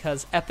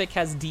 because Epic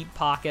has deep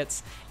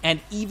pockets, and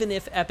even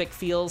if Epic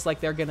feels like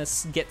they're going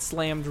to get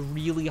slammed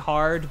really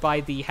hard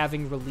by the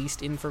having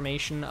released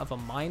information of a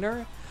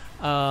minor,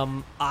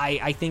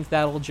 I think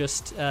that'll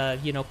just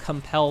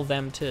compel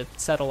them to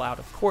settle out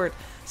of court.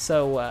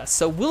 So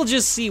we'll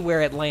just see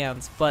where it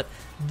lands, but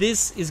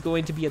this is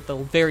going to be at the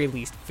very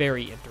least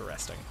very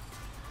interesting.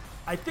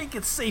 I think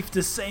it's safe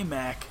to say,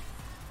 Mac,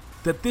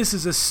 that this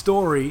is a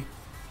story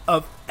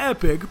of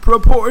epic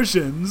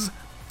proportions.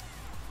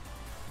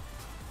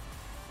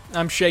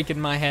 I'm shaking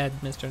my head,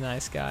 Mr.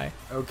 Nice Guy.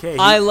 Okay.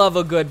 I love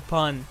a good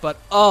pun, but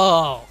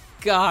oh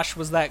gosh,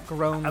 was that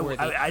groan-worthy.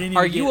 I didn't even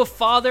Are you a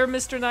father,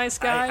 Mr. Nice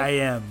Guy? I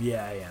am.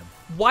 Yeah, I am.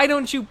 Why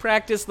don't you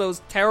practice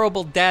those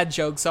terrible dad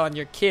jokes on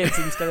your kids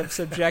instead of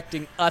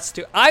subjecting us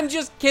to... I'm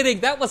just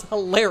kidding. That was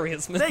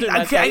hilarious, Mr.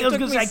 Nice Guy. I was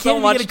going to say, I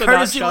can't even get a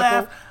courtesy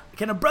laugh.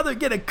 Can a brother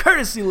get a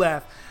courtesy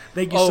laugh?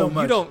 Thank you so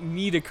much. You don't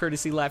need a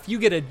courtesy laugh. You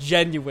get a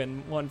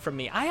genuine one from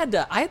me. I had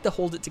to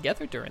hold it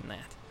together during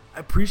that. I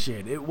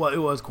appreciate it. Well, it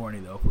was corny,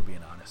 though, if we're being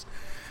honest.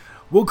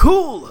 Well,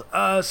 cool.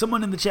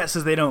 Someone in the chat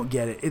says they don't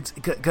get it. It's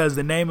because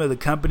the name of the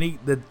company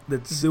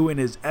that's suing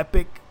is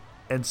Epic,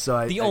 and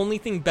so the only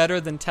thing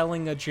better than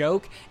telling a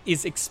joke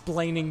is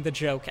explaining the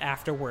joke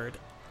afterward.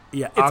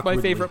 Yeah, it's my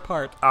favorite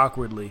part.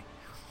 Awkwardly.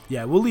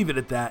 Yeah, we'll leave it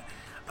at that.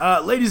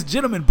 Ladies and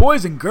gentlemen,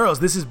 boys and girls,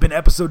 this has been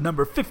episode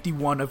number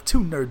 51 of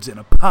Two Nerds in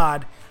a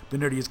Pod, the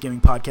nerdiest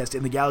gaming podcast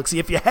in the galaxy.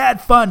 If you had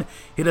fun,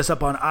 hit us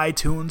up on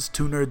iTunes,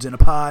 Two Nerds in a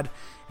Pod,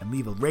 and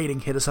leave a rating.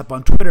 Hit us up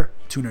on Twitter,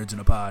 Two Nerds in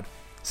a Pod.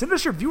 Send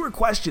us your viewer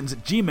questions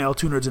at Gmail,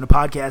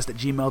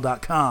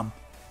 twonerdsinapodcast@gmail.com.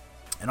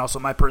 And also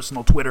my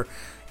personal Twitter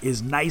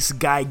is Nice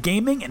Guy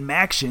Gaming, and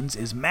Mactions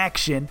is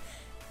Maction,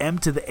 M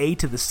to the A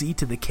to the C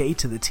to the K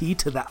to the T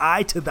to the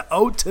I to the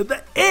O to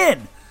the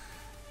N.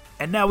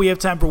 And now we have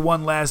time for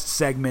one last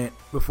segment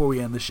before we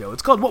end the show.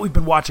 It's called What We've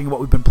Been Watching and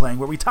What We've Been Playing,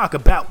 where we talk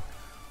about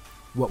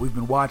what we've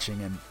been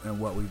watching and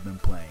what we've been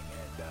playing.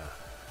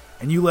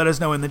 And you let us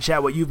know in the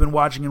chat what you've been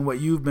watching and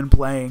what you've been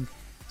playing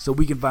so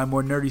we can find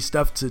more nerdy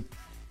stuff to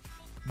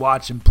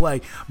watch and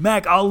play.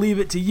 Mac, I'll leave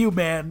it to you,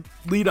 man.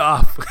 Lead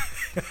off.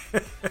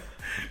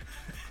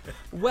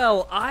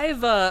 Well,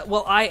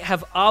 I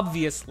have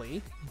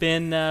obviously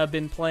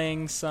been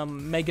playing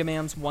some Mega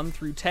Man's 1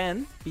 through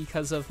 10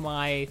 because of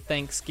my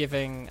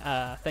Thanksgiving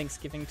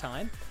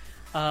time,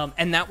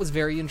 and that was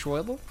very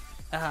enjoyable.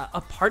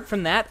 Apart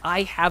from that,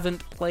 I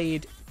haven't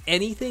played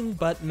anything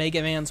but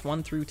Mega Man's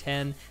 1 through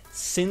 10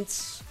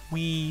 since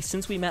we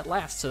met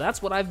last. So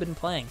that's what I've been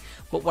playing.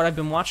 But what I've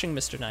been watching,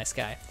 Mr. Nice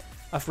Guy,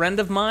 a friend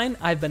of mine,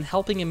 I've been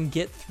helping him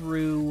get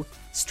through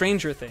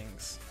Stranger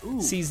Things.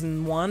 Ooh.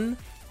 Season 1,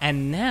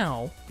 and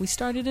now we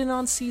started in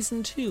on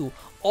Season 2.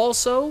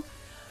 Also,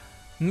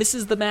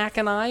 Mrs. the Mac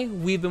and I,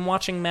 we've been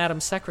watching Madam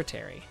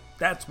Secretary.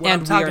 That's what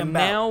I'm talking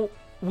about.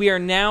 We are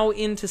now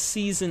into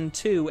Season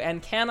 2,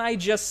 and can I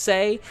just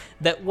say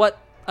that what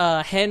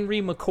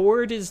Henry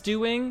McCord is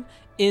doing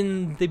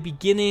in the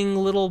beginning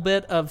little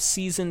bit of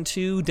Season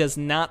 2 does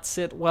not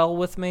sit well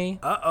with me.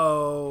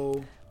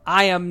 Uh-oh.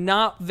 I am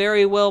not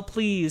very well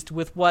pleased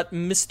with what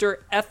Mr.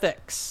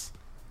 Ethics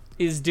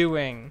is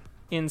doing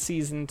in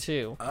season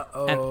 2.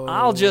 Uh-oh. And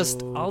I'll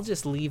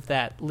just leave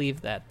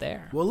that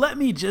there. Well, let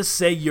me just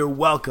say you're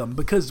welcome,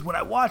 because when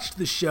I watched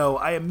the show,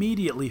 I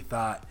immediately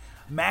thought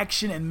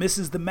Maction and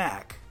Mrs. the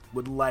Mac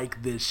would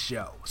like this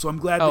show. So I'm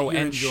glad that you're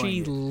enjoying it. Oh, and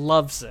she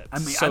loves it.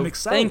 I'm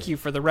excited. Thank you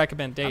for the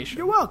recommendation.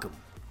 You're welcome.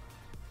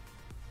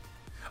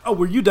 Oh,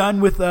 were you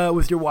done with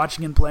your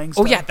watching and playing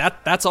stuff? Oh, yeah,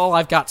 that's all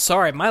I've got.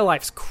 Sorry, my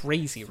life's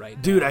crazy right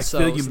now. Dude, I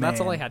feel you, man. That's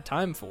all I had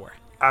time for.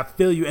 I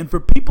feel you. And for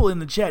people in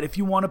the chat, if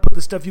you want to put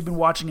the stuff you've been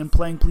watching and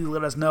playing, please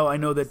let us know. I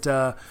know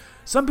that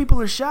some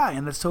people are shy,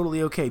 and that's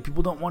totally okay.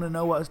 People don't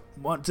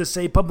want to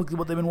say publicly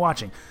what they've been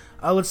watching.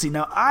 Let's see.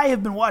 Now, I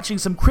have been watching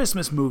some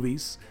Christmas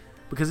movies,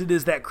 because it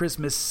is that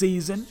Christmas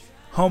season.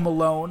 Home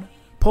Alone,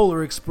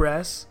 Polar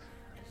Express,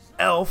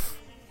 Elf,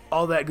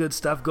 all that good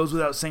stuff. Goes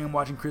without saying I'm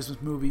watching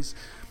Christmas movies.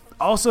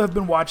 Also have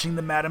been watching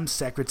The Madam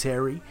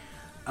Secretary.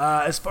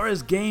 As far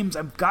as games,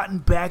 I've gotten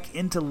back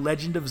into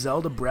Legend of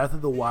Zelda Breath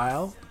of the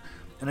Wild.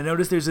 And I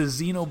noticed there's a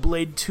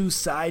Xenoblade 2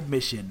 side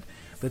mission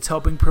that's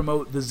helping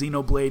promote the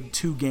Xenoblade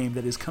 2 game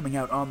that is coming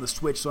out on the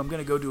Switch. So I'm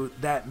going to go do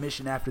that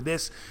mission after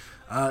this.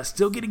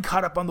 Still getting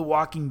caught up on The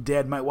Walking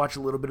Dead. Might watch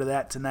a little bit of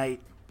that tonight.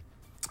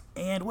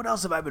 And what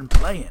else have I been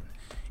playing?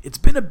 It's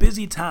been a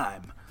busy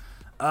time.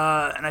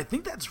 And I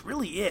think that's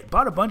really it.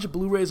 Bought a bunch of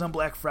Blu-rays on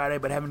Black Friday,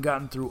 but haven't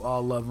gotten through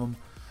all of them.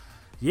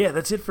 Yeah,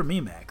 that's it for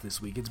me, Mac, this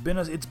week. It's been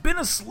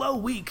a slow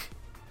week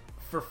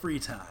for free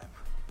time.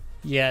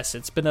 Yes,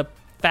 it's been a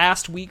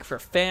fast week for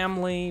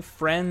family,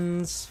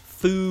 friends,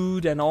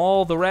 food, and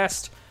all the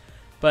rest.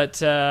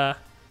 But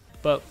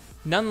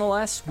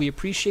nonetheless, we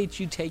appreciate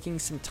you taking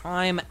some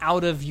time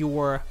out of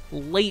your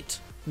late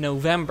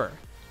November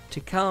to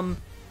come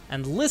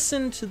and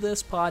listen to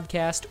this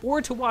podcast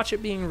or to watch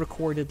it being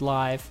recorded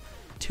live.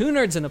 Two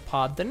Nerds in a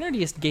Pod, the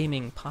nerdiest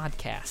gaming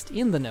podcast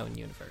in the known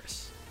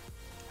universe.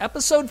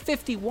 Episode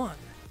 51.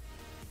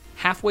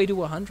 Halfway to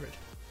 100.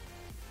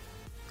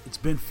 It's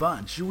been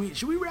fun. Should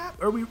we wrap?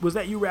 Was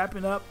that you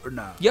wrapping up or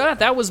not? Yeah,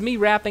 that was me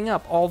wrapping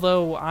up.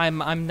 Although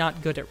I'm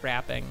not good at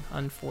rapping,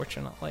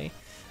 unfortunately.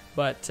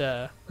 But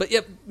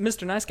yep,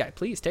 Mr. Nice Guy,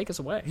 please take us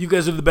away. You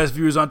guys are the best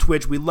viewers on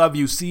Twitch. We love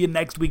you. See you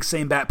next week.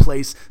 Same bat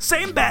place,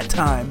 same bat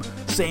time,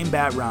 same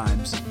bat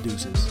rhymes.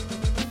 Deuces.